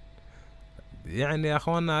يعني يا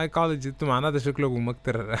اخوانا هاي كوليدج انتوا معناتها شكلكم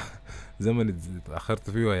اكتر زمن اتأخرت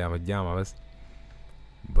فيه ايام الجامعة بس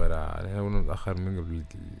برا احنا كنا متأخر من قبل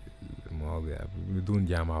المواضيع بدون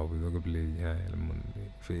جامعة وقبل لما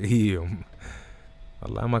في يوم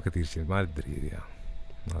والله ما كتير شيء ما ادري يا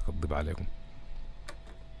ما اكذب عليكم.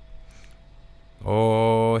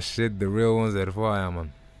 اوه shit the real ones عرفوها يا من.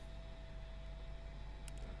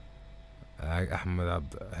 احمد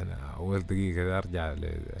عبد هنا اول دقيقة ارجع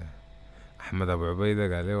احمد ابو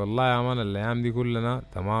عبيدة قال لي والله يا مان الايام دي كلنا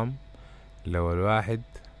تمام لو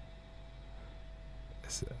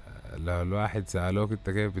الواحد سألوك انت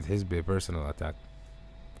كيف بتحس ببيرسونال اتاك.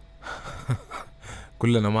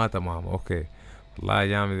 كلنا ما تمام اوكي والله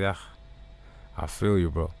جامد يا اخ. I feel you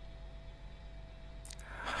bro.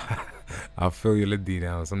 I feel you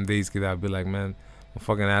للدين. some days كده I'll be like man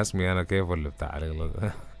fucking ask me انا كيف ولا بتاع عليك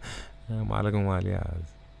ما عليكم مالي يا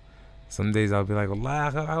some days I'll be like والله يا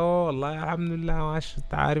أخي والله الحمد لله ماشي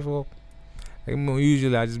أنت عارفه.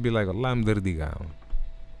 usually I just be like والله مدردق يا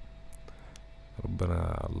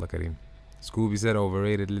ربنا الله كريم. Scooby said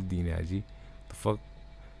overrated للدين يا جي. The fuck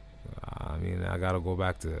I mean I gotta go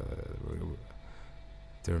back to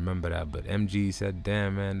remember that. But MG said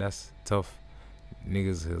damn man that's tough.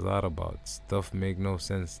 Niggas هزار about stuff make no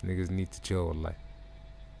sense. Niggas need to chill والله.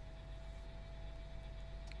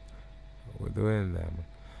 We're doing that man.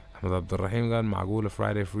 أحمد عبد الرحيم قال معقولة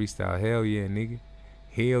Friday freestyle. Hell yeah nigga.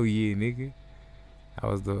 Hell yeah nigga. That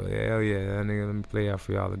was the hell yeah that nigga. Let me play out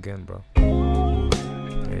for y'all again bro.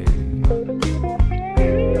 Hey.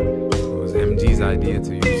 It was MG's idea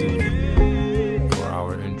to use it for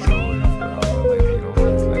our intro and for our like you know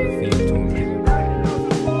it's like a theme tune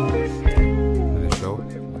for the show.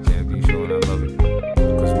 The Jamdean Show and I love it.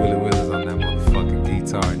 Because Willie Will is on that motherfucking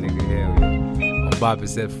guitar nigga. Hell yeah. Bobby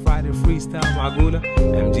said Friday freestyle معقولة.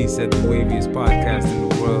 MG said the waviest podcast in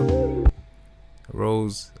the world.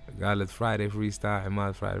 Rose قالت Friday freestyle.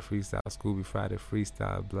 Ahmad Friday freestyle. Scooby Friday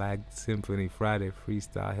freestyle. Black Symphony Friday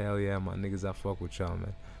freestyle. Hell yeah my niggas I fuck with y'all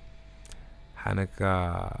man. حنك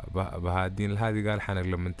بهادين الهادي قال حنك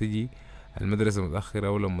لما تجي المدرسة متأخرة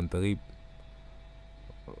أو لما تغيب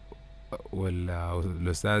ولا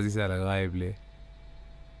الأستاذ يسألك غايب ليه.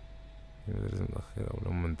 المدرسة متأخرة أو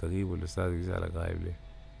لما تغيب والأستاذ يسألك غايب ليه.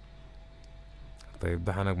 طيب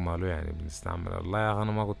ده حنك ماله يعني بنستعمل. والله يا أخي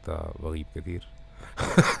أنا ما كنت بغيب كتير.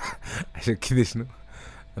 عشان كده شنو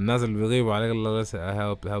الناس اللي بيغيبوا عليك الله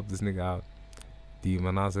help this nigga out. دي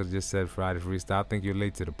مناصر just said Friday freestyle. I think you're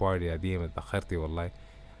late to the party يا دي متأخرتي والله.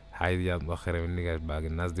 حاجة دي جات متأخرة مني. باقي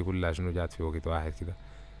الناس دي كلها شنو جات في وقت واحد كده.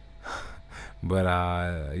 but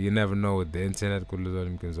you never know with the internet كل دول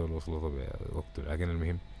يمكن زول وصلوا وقته. لكن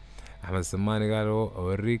المهم أحمد السماني قال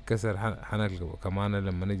أوريك كسر حنك كمان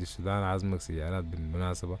لما نجي السودان عزمك سيارات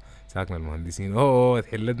بالمناسبة ساكن المهندسين. أوه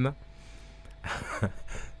تحلدنا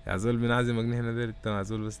يا زول بنعزمك نحن دير يا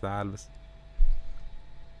زول بس تعال بس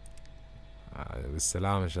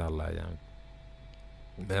بالسلامة إن شاء الله يا جامد.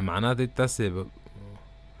 ده معناته انت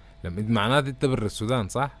لما معناته انت برا السودان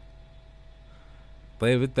صح؟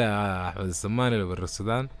 طيب انت يا احمد السماني اللي برا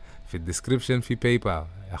السودان في الديسكريبشن في باي بال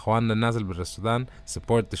يا اخواننا. الناس اللي برا السودان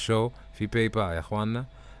سبورت الشو في باي بال يا اخواننا.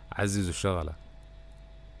 عززوا الشغلة.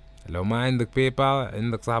 لو ما عندك باي بال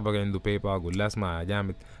عندك صاحبك عنده باي بال قول له اسمع يا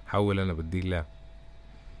جامد حول انا بديك له.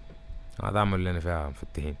 هذا اعمل لنا فيها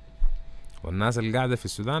مفتحين. والناس اللي قاعدة في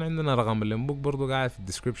السودان عندنا رقم الليمبوك برضو قاعد في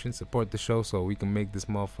الديسكريبشن. support the show so we can make this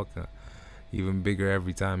motherfucker even bigger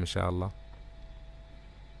every time إن شاء الله.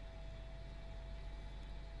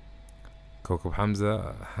 كوكب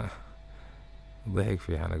حمزة ضحك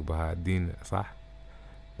في حنك بهاء الدين صح؟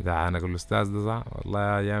 بتاع حنك الأستاذ ده صح؟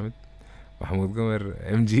 والله يا جامد. محمود قمر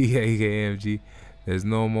MG AKA MG there's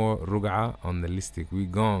no more رقعة on the listing we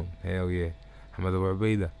gone hell yeah. محمد أبو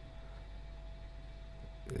عبيدة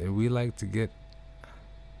we like to get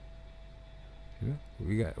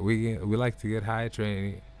we like to get high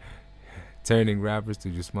turning rappers to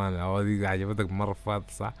جسمان. دي عجبتك مرة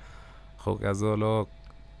فاتت صح؟ أخوك يا زولو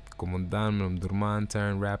كومندان من درمان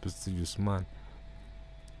turn rappers to جسمان.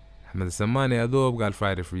 أحمد السماني يا دوب قال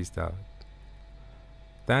Friday freestyle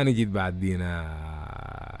تاني جيت بعد دينا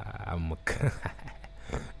عمك.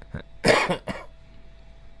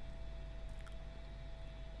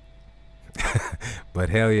 But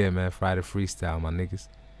hell yeah man Friday freestyle my niggas.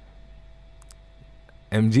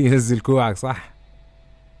 MG نزل كوعك صح.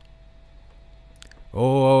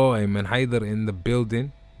 Oh Ayman Haider in the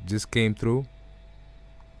building just came through.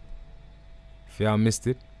 If y'all missed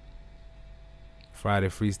it Friday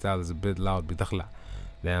freestyle is a bit loud بتخلع.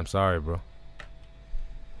 Damn sorry bro.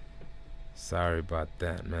 Sorry about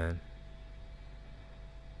that man.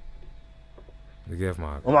 كيف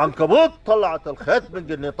معك؟ وعنكبوت طلعت الخيط من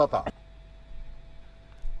جني قطع.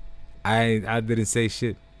 I didn't say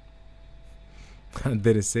shit. I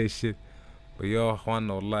didn't say shit. But yo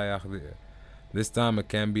اخواننا والله يا اخي this time it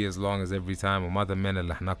can't be as long as every time. وما تمينا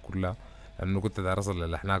اللحنات كلها لانه كنت دارس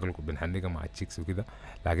اللحنات اللي بنحنيها مع التشيكس وكده.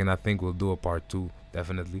 لكن I think we'll do a part 2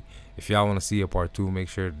 definitely. If y'all want to see a part 2 make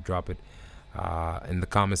sure to drop it in the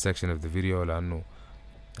comment section of the video لانه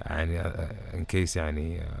يعني in case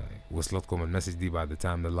يعني وصلتكم المسج دي by the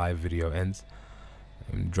time the live video ends.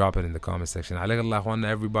 Drop it in the comment section. عليك الله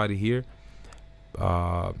اخواننا everybody here.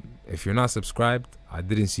 If you're not subscribed I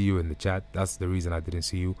didn't see you in the chat. That's the reason I didn't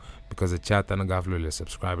see you because the chat أنا قافله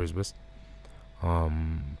للسبسكرايبرز بس.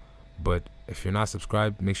 But if you're not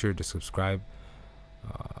subscribed make sure to subscribe.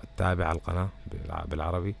 تابع القناة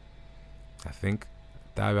بالعربي I think.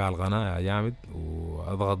 تابع القناة يا جامد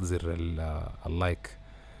واضغط زر اللايك.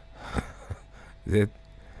 زيت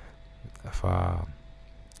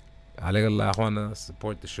عليك الله يا اخوانا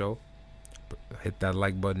support the show. Hit that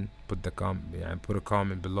like button. Put a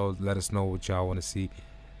comment below. Let us know what y'all want to see.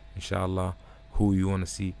 Inshallah, who you want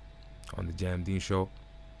to see on the Jamdean Show.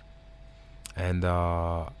 And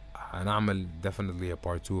هنعمل definitely a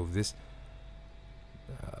part 2 of this.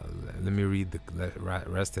 Let me read the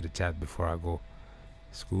rest of the chat before I go.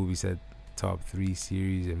 Scooby said top 3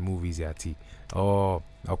 series and movies at T. Oh,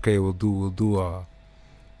 okay. We'll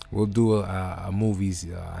do a movies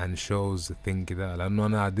and shows thing كده.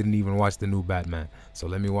 لأنه I didn't even watch the new Batman. So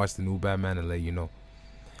let me watch the new Batman and let you know.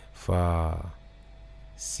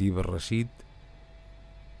 سيب الرشيد.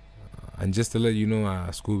 And just to let you know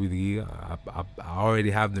Scooby دقيقة I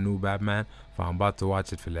already have the new Batman. I'm about to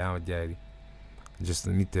watch it في الأيام الجاية دي. Just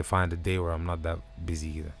need to find a day where I'm not that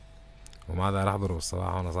busy كده. وما أقدر أحضره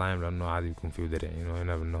الصراحة وأنا صايم لأنه عادي بيكون فيه درع you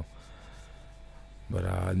never know. But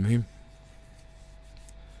المهم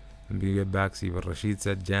we get back. See what Rashid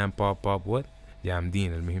said. Jam pop what?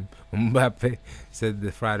 Jamdean المهم. Mbappe said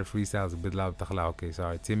the Friday freestyle is a bit loud. تخلع. Okay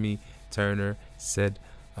sorry. Timmy Turner said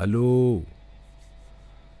hello.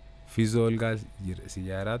 في زول قال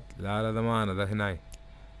سيارات. لا ده ما أنا ده هناي.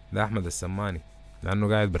 ده أحمد السماني لأنه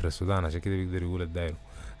قاعد برا السودان عشان كده بيقدر يقول الدايرو.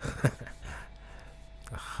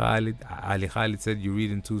 Ali Khalid said you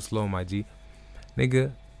reading too slow my G.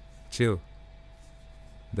 Nigga chill.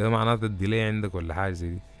 ده معناته الديلي عندك ولا حاجة زي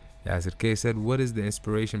دي. Yasir K said what is the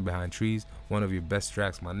inspiration behind Trees? One of your best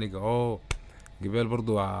tracks my nigga. Oh قبل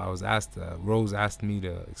برضو I was asked Rose asked me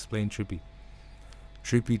to explain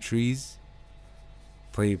Trippy Trees.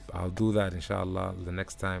 طيب I'll do that inshallah the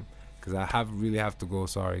next time because I really have to go.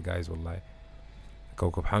 Sorry guys والله.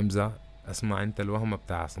 كوكب حمزة اسمع انت الوهمة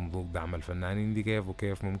بتاع صندوق دعم الفنانين دي كيف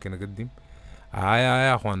وكيف ممكن اقدم.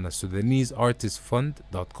 يا اخوانا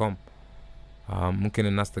SudaneseArtistFund.com. ممكن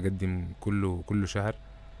الناس تقدم كل شهر.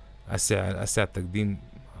 اسع التقديم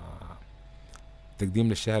تقديم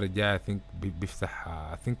للشهر الجاي I think بيفتح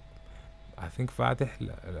I think فاتح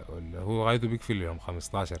هو غايته بيقفل يوم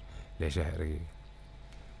 15 لشهر.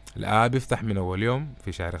 لا بيفتح من اول يوم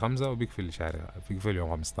في شهر 5 وبيقفل بيقفل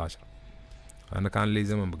يوم 15. انا كان لي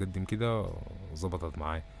زمن بقدم كده وظبطت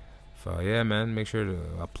معاي. فيا مان make sure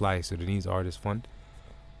to apply Sudanese Artist Fund.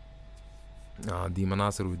 دي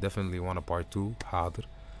مناصر we definitely want a part 2. حاضر.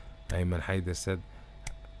 ايمن حيدر said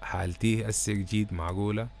حالتي هسه جديد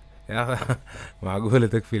معقولة يا اخي معقولة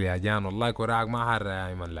تكفي يا جان. والله كوراك ما حر يا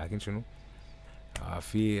ايمن لكن شنو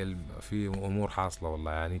في امور حاصلة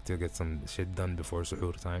والله يعني to get some shit done before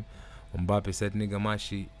سحور time. ومبابي said نيجا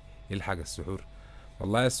ماشي يلحق السحور.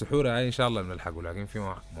 والله السحور هاي ان شاء الله بنلحقه لكن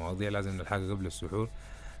في مواضيع لازم نلحقها قبل السحور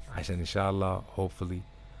عشان ان شاء الله hopefully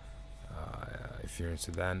if you're in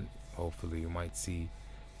Sudan hopefully you might see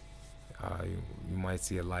you might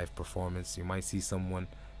see a live performance. You might see someone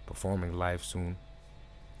performing live soon.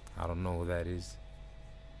 I don't know who that is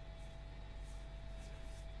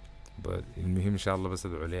but المهم ان شاء الله بس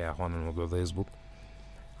ادعوا لي يا اخوان الموضوع ده يزبط.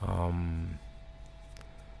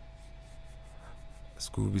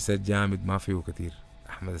 سكوبي سد جامد ما فيه كتير.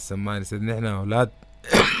 احمد السماني سد نحن اولاد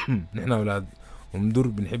نحن اولاد ومدر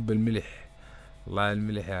بنحب الملح. والله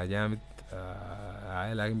الملح يا جامد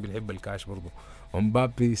لكن بنحب الكاش برضو.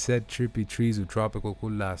 ومبابي said trippy trees و tropical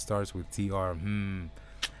كلها starts with TR.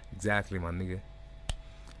 Exactly my nigga.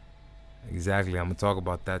 Exactly I'm gonna talk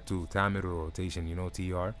about that too. تعمل rotation you know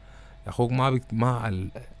TR. اخوك ما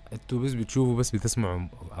انتوا بس بتشوفوا بس بتسمعوا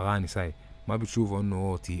اغاني ساي ما بتشوفوا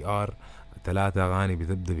انه TR 3 اغاني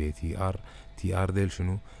بتبدا ب TR ديل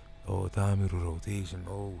شنو تعمل rotation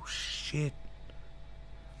shit.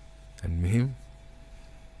 المهم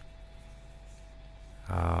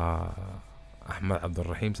Ahmed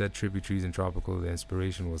Abdurrahim said trippy trees and tropical. The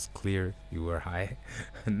inspiration was clear. You were high.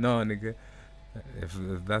 No, nigga. If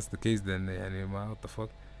that's the case, then what the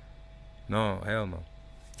fuck? No, hell no.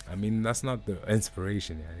 I mean, that's not the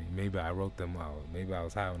inspiration. Maybe I wrote them out. Maybe I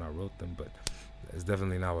was high when I wrote them, but it's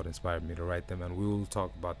definitely not what inspired me to write them. And we will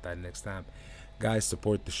talk about that next time. Guys,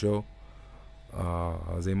 support the show.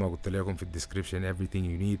 زي ما قلت لكم في الديسكريبشن everything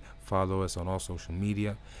you need. Follow us on all social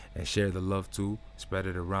media and share the love too. Spread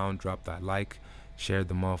it around. Drop that like. Share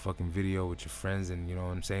the motherfucking video with your friends and you know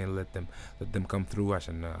what I'm saying. Let them come through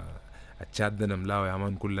عشان الشات ده نملاه يا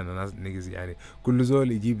مان كلنا ناس نيجز يعني كل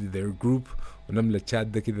زول يجيب their group ونملى الشات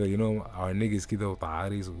ده كده you know our niggas كده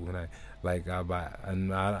وتعاريس وهنا like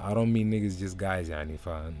and I don't mean niggas just guys يعني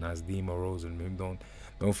فناس ديما روز المهم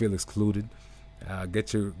don't feel excluded. Get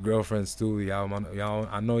your girlfriends too. Y'all,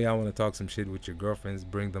 I know y'all want to talk some shit with your girlfriends.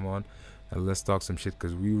 Bring them on and let's talk some shit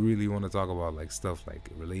because we really want to talk about like stuff like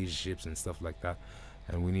relationships and stuff like that.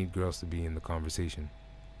 And we need girls to be in the conversation.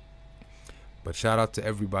 But shout out to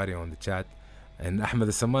everybody on the chat. And Ahmed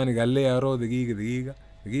السماني قال لي يا رو دقيقة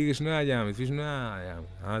شنو يا جامد في شنو يا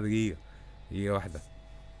جامد دقيقة واحدة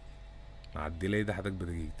مع الديلي ده حدك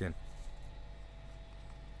بدقيقتين.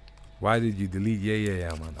 Why did you delete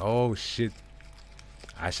yeah man? Oh shit.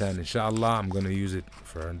 عشان إن شاء الله I'm gonna use it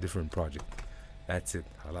for a different project. That's it.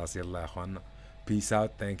 خلاص يلا يا أخوانا. Peace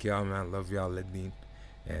out. Thank y'all man. Love y'all. Ledneen.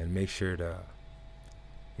 And make sure to,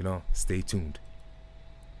 you know, stay tuned.